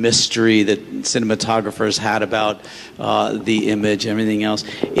 the mystery that cinematographers had about the image, everything else.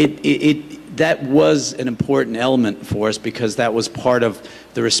 That was an important element for us, because that was part of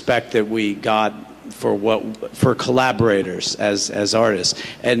the respect that we got for collaborators as artists.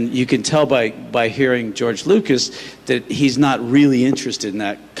 And you can tell by hearing George Lucas that he's not really interested in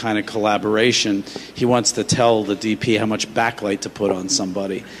that kind of collaboration. He wants to tell the DP how much backlight to put on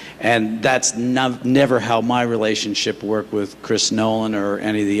somebody. And that's never how my relationship worked with Chris Nolan or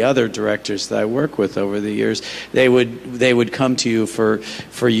any of the other directors that I work with over the years. They would come to you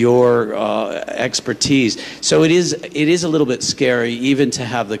for your expertise. So it is a little bit scary even to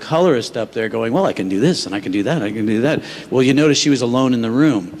have the colorist up there going, well, I can do this and I can do that, I can do that. Well, you notice she was alone in the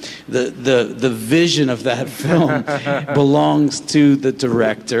room. The vision of that film belongs to the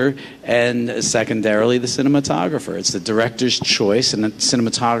director and secondarily the cinematographer. It's the director's choice and the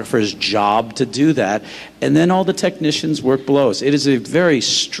cinematographer's job to do that. And then all the technicians work below us. It is a very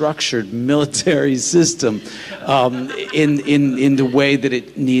structured military system in the way that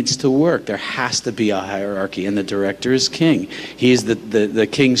it needs to work. There has to be a hierarchy, and the director is king. He's the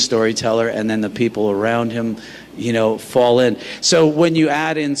king storyteller, and then the people around him fall in. So when you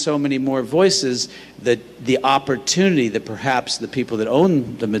add in so many more voices, the opportunity that perhaps the people that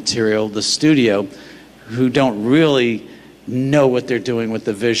own the material, the studio, who don't really know what they're doing with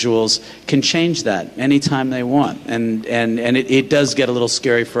the visuals, can change that anytime they want. And it does get a little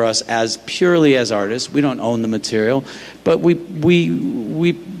scary for us purely as artists. We don't own the material, but we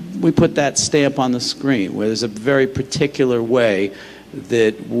put that stamp on the screen where there's a very particular way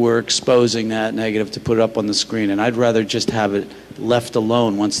that we're exposing that negative to put it up on the screen. And I'd rather just have it left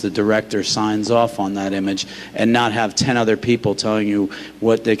alone once the director signs off on that image, and not have 10 other people telling you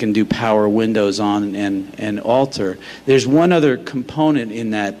what they can do power windows on and alter. There's one other component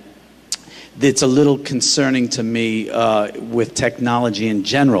in that that's a little concerning to me with technology in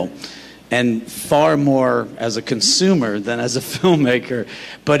general, and far more as a consumer than as a filmmaker,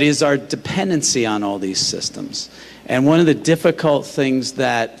 but is our dependency on all these systems. And one of the difficult things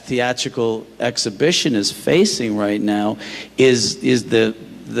that theatrical exhibition is facing right now is the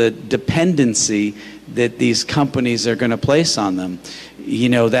dependency that these companies are going to place on them.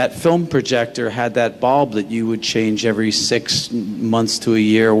 That film projector had that bulb that you would change every 6 months to a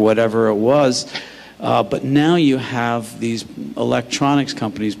year, whatever it was. But now you have these electronics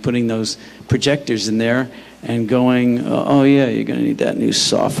companies putting those projectors in there and going, oh yeah, you're going to need that new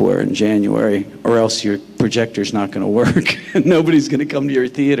software in January, or else your projector's not going to work. Nobody's going to come to your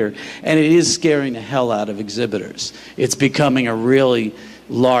theater. And it is scaring the hell out of exhibitors. It's becoming a really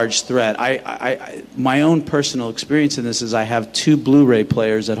large threat. My own personal experience in this is I have 2 Blu-ray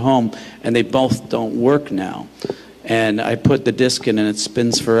players at home, and they both don't work now. And I put the disc in and it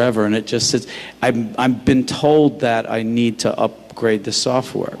spins forever, and it just sits. I've been told that I need to upgrade the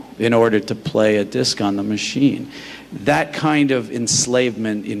software in order to play a disc on the machine. That kind of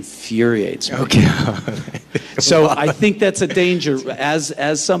enslavement infuriates me. Okay. So I think that's a danger.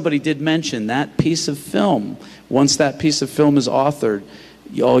 As somebody did mention, that piece of film, once that piece of film is authored,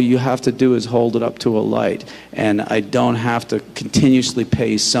 all you have to do is hold it up to a light. And I don't have to continuously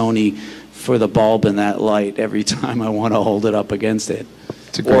pay Sony for the bulb in that light every time I want to hold it up against it.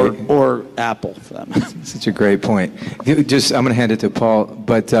 or Apple for that matter. Such a great point. Just, I'm going to hand it to Paul,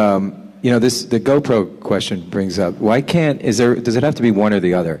 but you know, the GoPro question brings up, why can't, does it have to be one or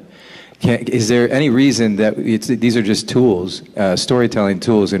the other? Is there any reason that these are just tools, storytelling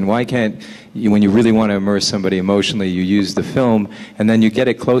tools, and why can't you, when you really want to immerse somebody emotionally, you use the film, and then you get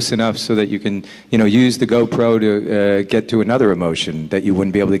it close enough so that you can, you know, use the GoPro to get to another emotion that you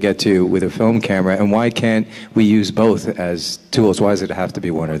wouldn't be able to get to with a film camera, and why can't we use both as tools? Why does it have to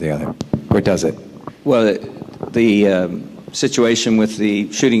be one or the other? Or does it? Well, the situation with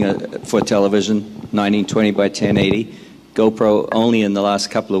the shooting for television, 1920 by 1080, GoPro only in the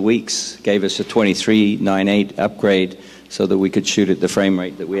last couple of weeks gave us a 23:9:8 upgrade so that we could shoot at the frame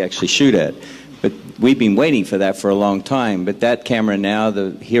rate that we actually shoot at. But we've been waiting for that for a long time. But that camera now,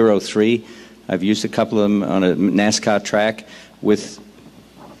 the Hero 3, I've used a couple of them on a NASCAR track with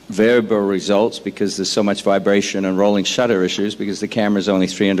variable results because there's so much vibration and rolling shutter issues because the camera's only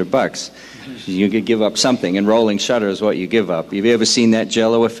 $300. You could give up something, and rolling shutter is what you give up. Have you ever seen that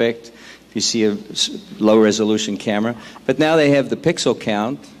Jello effect? If you see a low-resolution camera. But now they have the pixel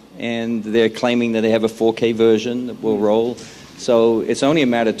count, and they're claiming that they have a 4K version that will roll. So it's only a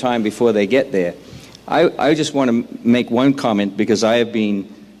matter of time before they get there. I just want to make one comment because I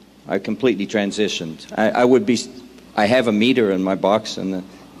completely transitioned. I have a meter in my box in the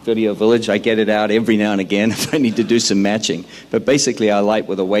Video Village. I get it out every now and again if I need to do some matching. But basically I light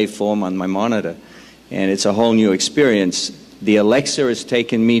with a waveform on my monitor, and it's a whole new experience. The Alexa has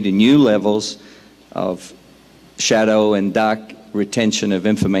taken me to new levels of shadow and dark retention of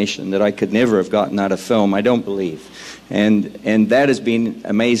information that I could never have gotten out of film, I don't believe. And that has been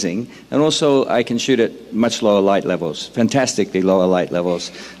amazing. And also I can shoot at much lower light levels, fantastically lower light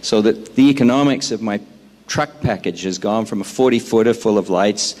levels, so that the economics of my truck package has gone from a 40-footer full of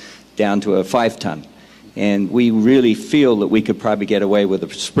lights down to a 5-ton. And we really feel that we could probably get away with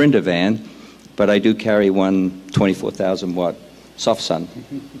a Sprinter van, but I do carry one 24,000-watt soft sun,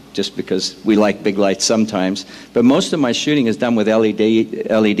 just because we like big lights sometimes. But most of my shooting is done with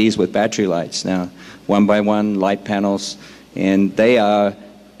LEDs with battery lights now, 1x1 light panels, and they are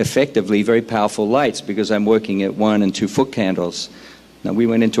effectively very powerful lights because I'm working at 1- and 2-foot candles. Now, we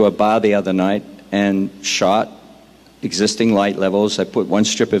went into a bar the other night and shot existing light levels. I put one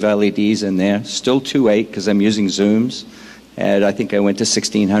strip of LEDs in there, still 2.8 because I'm using zooms. And I think I went to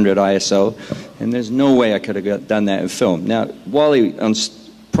 1600 ISO, and there's no way I could have done that in film. Now, Wally on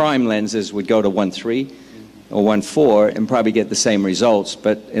prime lenses would go to 1.3 or 1.4 and probably get the same results,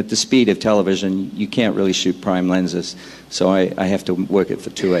 but at the speed of television, you can't really shoot prime lenses, so I have to work it for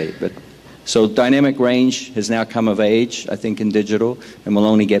 2.8. But so dynamic range has now come of age, I think, in digital, and will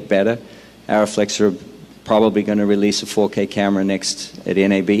only get better. Ariflex are probably going to release a 4K camera next at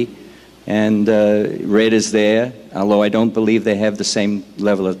NAB. And Red is there, although I don't believe they have the same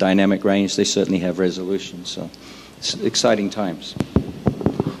level of dynamic range. They certainly have resolution, so it's exciting times.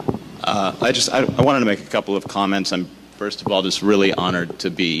 I wanted to make a couple of comments. I'm, first of all, just really honored to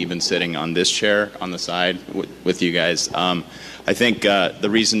be even sitting on this chair on the side with you guys. I think the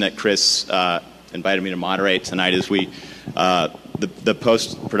reason that Chris invited me to moderate tonight is the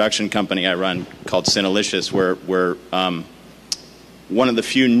post-production company I run called Cinelicious, we're one of the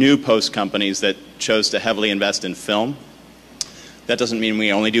few new post companies that chose to heavily invest in film. That doesn't mean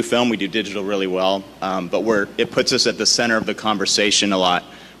we only do film, we do digital really well, but it puts us at the center of the conversation a lot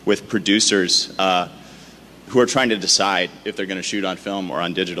with producers who are trying to decide if they're going to shoot on film or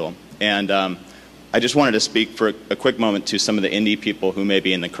on digital. And I just wanted to speak for a quick moment to some of the indie people who may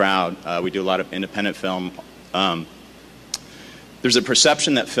be in the crowd. We do a lot of independent film. There's a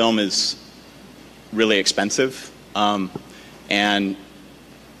perception that film is really expensive. And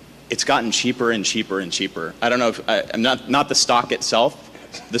it's gotten cheaper and cheaper and cheaper. I don't know if, I'm not the stock itself,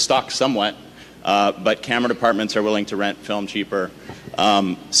 the stock somewhat, but camera departments are willing to rent film cheaper.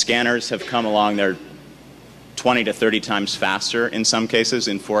 Scanners have come along, they're 20 to 30 times faster in some cases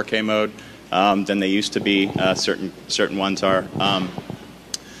in 4K mode than they used to be, certain ones are.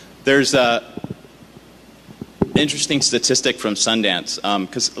 There's a interesting statistic from Sundance,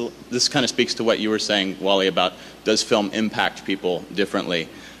 because this kind of speaks to what you were saying, Wally, about does film impact people differently.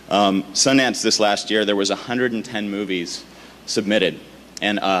 Sundance this last year, there was 110 movies submitted,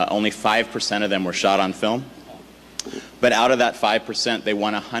 and only 5% of them were shot on film. But out of that 5%, they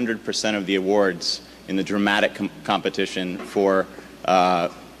won 100% of the awards in the dramatic competition for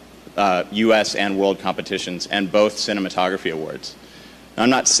US and world competitions, and both cinematography awards. Now, I'm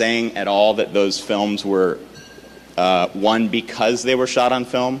not saying at all that those films were won because they were shot on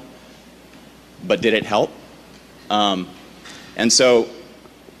film, but did it help? And so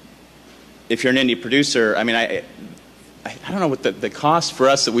if you're an indie producer, I mean, I don't know what the cost for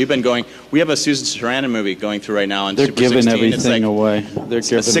us that we've been going. We have a Susan Sarandon movie going through right now on They're Super giving 16. It's everything like, away. They're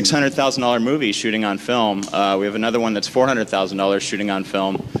it's a giving $600,000 movie shooting on film. We have another one that's $400,000 shooting on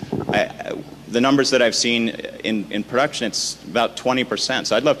film. The numbers that I've seen in production, it's about 20%.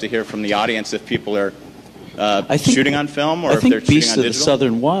 So I'd love to hear from the audience if people are shooting on film or if they're shooting Beast on of digital. the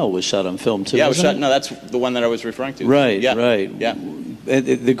Southern Wild was shot on film too. Yeah, it was wasn't shot. No, that's the one that I was referring to. Right, Yeah. right. Yeah.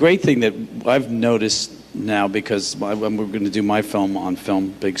 The great thing that I've noticed now, because we're going to do my film on film,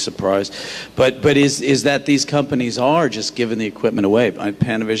 big surprise, but is that these companies are just giving the equipment away.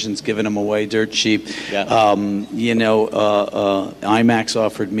 Panavision's giving them away dirt cheap. Yeah. IMAX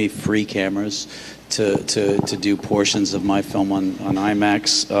offered me free cameras to do portions of my film on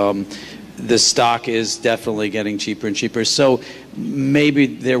IMAX. The stock is definitely getting cheaper and cheaper. So maybe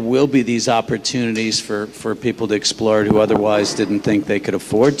there will be these opportunities for people to explore it who otherwise didn't think they could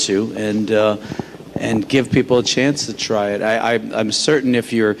afford to, and give people a chance to try it. I'm certain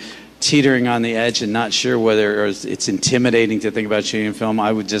if you're teetering on the edge and not sure whether it's intimidating to think about shooting film,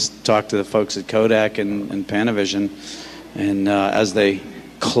 I would just talk to the folks at Kodak and Panavision, and as they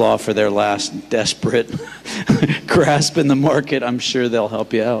claw for their last desperate grasp in the market, I'm sure they'll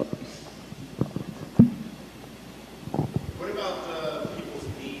help you out.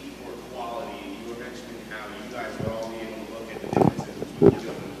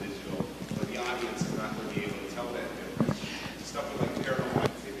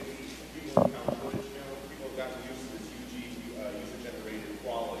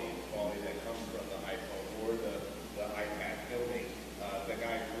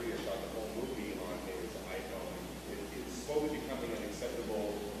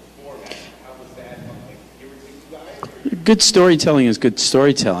 Good storytelling is good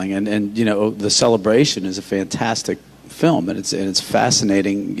storytelling, and the Celebration is a fantastic film, and it's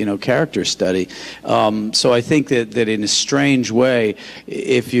fascinating, character study. So I think that in a strange way,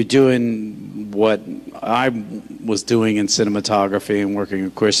 if you're doing what I was doing in cinematography and working,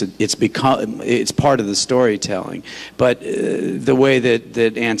 of course, it's part of the storytelling. But the way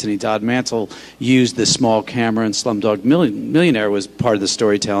that Anthony Dodd Mantle used the small camera in Slumdog Millionaire was part of the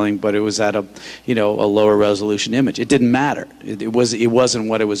storytelling, but it was at a lower resolution image. It didn't matter. It wasn't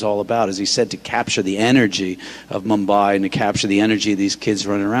what it was all about. As he said, to capture the energy of Mumbai and to capture the energy of these kids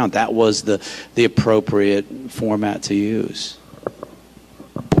running around, that was the appropriate format to use.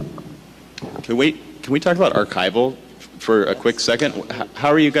 Can we talk about archival for a quick second? How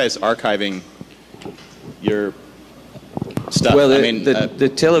are you guys archiving your stuff? Well, the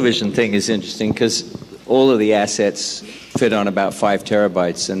television thing is interesting because all of the assets fit on about 5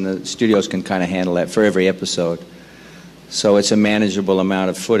 terabytes, and the studios can kind of handle that for every episode. So it's a manageable amount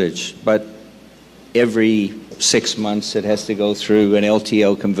of footage. But every 6 months it has to go through an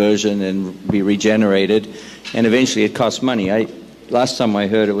LTO conversion and be regenerated, and eventually it costs money. Last time I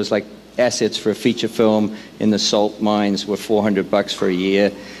heard it was like assets for a feature film in the salt mines were $400 for a year,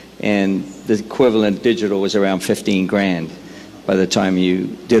 and the equivalent digital was around 15 grand by the time you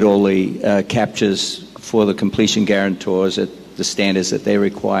did all the captures for the completion guarantors at the standards that they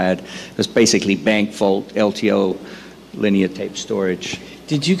required. It was basically bank vault LTO linear tape storage.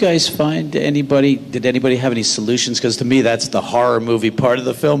 Did you guys find anybody, did anybody have any solutions? Because to me, that's the horror movie part of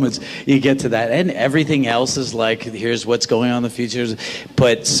the film. Is you get to that, and everything else is like, here's what's going on in the future.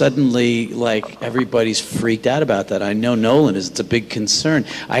 But suddenly, like, everybody's freaked out about that. I know Nolan is, it's a big concern.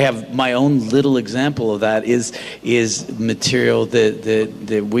 I have my own little example of that is material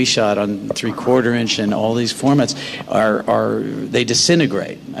that we shot on 3/4 inch, and all these formats they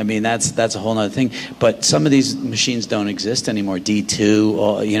disintegrate. I mean, that's a whole other thing. But some of these machines don't exist anymore. D2,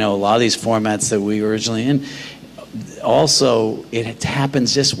 a lot of these formats that we were originally in. Also, it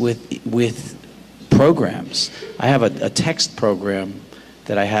happens just with programs. I have a text program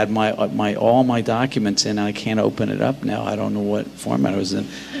that I had all my documents in. I can't open it up now. I don't know what format it was in.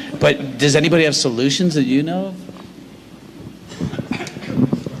 But does anybody have solutions that you know of?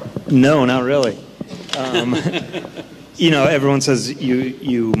 No, not really. Everyone says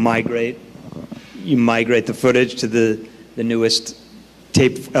you migrate the footage to the newest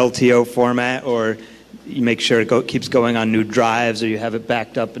tape LTO format, or you make sure it keeps going on new drives, or you have it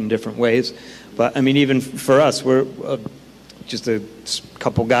backed up in different ways. But I mean, even for us, we're just a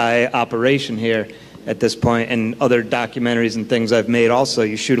couple guy operation here at this point, and other documentaries and things I've made also,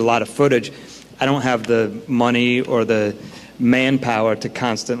 you shoot a lot of footage. I don't have the money or the manpower to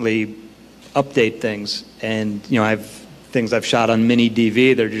constantly update things, and I have things I've shot on mini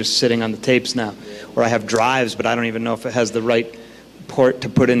DV, they're just sitting on the tapes now. Or I have drives, but I don't even know if it has the right port to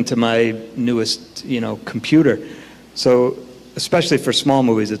put into my newest, computer. So, especially for small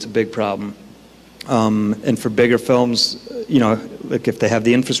movies, it's a big problem. And for bigger films, like if they have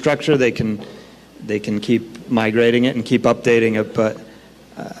the infrastructure, they can keep migrating it and keep updating it. But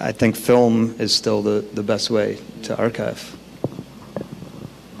I think film is still the best way to archive.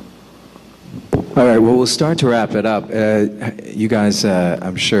 All right, well, we'll start to wrap it up. You guys,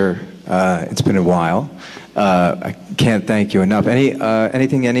 I'm sure it's been a while. I can't thank you enough.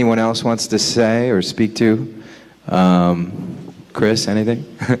 Anything anyone else wants to say or speak to? Chris, anything?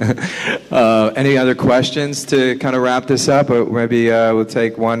 Any other questions to kind of wrap this up? Or maybe we'll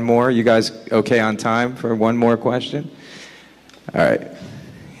take one more. You guys okay on time for one more question? All right.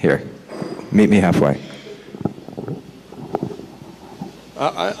 Here. Meet me halfway.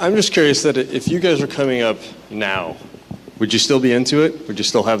 I'm just curious that if you guys were coming up now, would you still be into it? Would you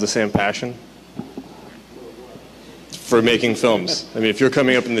still have the same passion for making films? I mean, if you're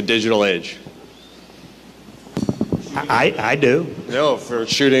coming up in the digital age. I do. No, for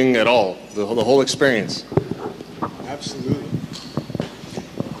shooting at all, the whole experience. Absolutely.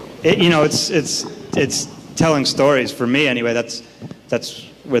 It's telling stories for me anyway. That's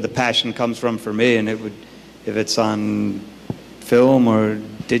where the passion comes from for me. And if it's on film or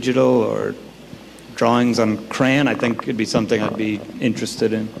digital or drawings on crayon, I think it'd be something I'd be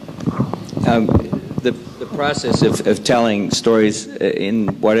interested in. The process of telling stories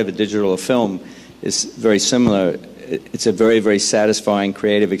in whatever digital or film is very similar. It's a very, very satisfying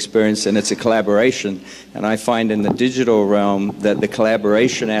creative experience, and it's a collaboration. And I find in the digital realm that the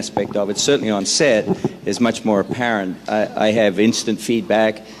collaboration aspect of it, certainly on set, is much more apparent. I have instant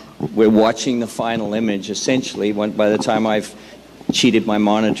feedback. We're watching the final image, essentially. By the time I've cheated my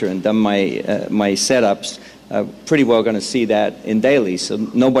monitor and done my setups, pretty well going to see that in dailies. So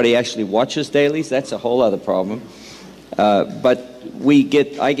nobody actually watches dailies. That's a whole other problem. But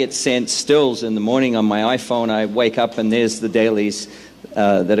I get sent stills in the morning on my iPhone. I wake up and there's the dailies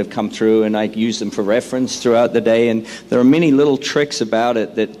that have come through, and I use them for reference throughout the day. And there are many little tricks about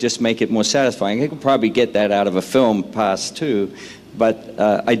it that just make it more satisfying. I could probably get that out of a film pass too. But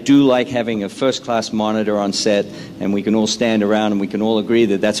I do like having a first-class monitor on set, and we can all stand around and we can all agree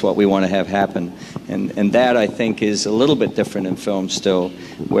that that's what we want to have happen. And that, I think, is a little bit different in film still,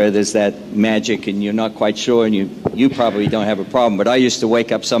 where there's that magic and you're not quite sure, and you probably don't have a problem. But I used to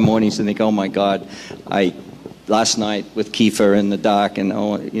wake up some mornings and think, oh, my God, last night with Kiefer in the dark and,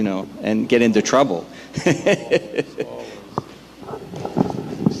 and get into trouble.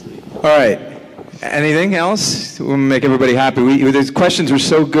 All right. Anything else? We'll make everybody happy. The questions were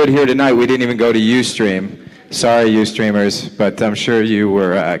so good here tonight, we didn't even go to Ustream. Sorry, Ustreamers, but I'm sure you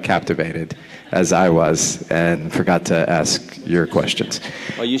were captivated, as I was, and forgot to ask your questions.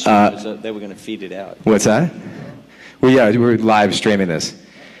 Well, Ustream, they were going to feed it out. What's that? Well, yeah, we're live streaming this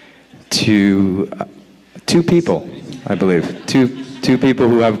to two people, I believe. Two people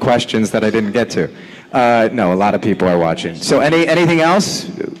who have questions that I didn't get to. No, a lot of people are watching. So anything else?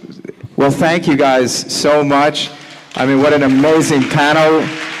 Well, thank you guys so much. I mean, what an amazing panel.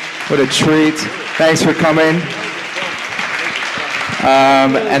 What a treat. Thanks for coming.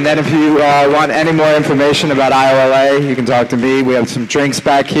 And then if you want any more information about IOLA, you can talk to me. We have some drinks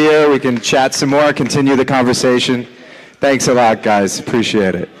back here. We can chat some more, continue the conversation. Thanks a lot, guys.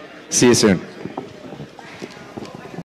 Appreciate it. See you soon.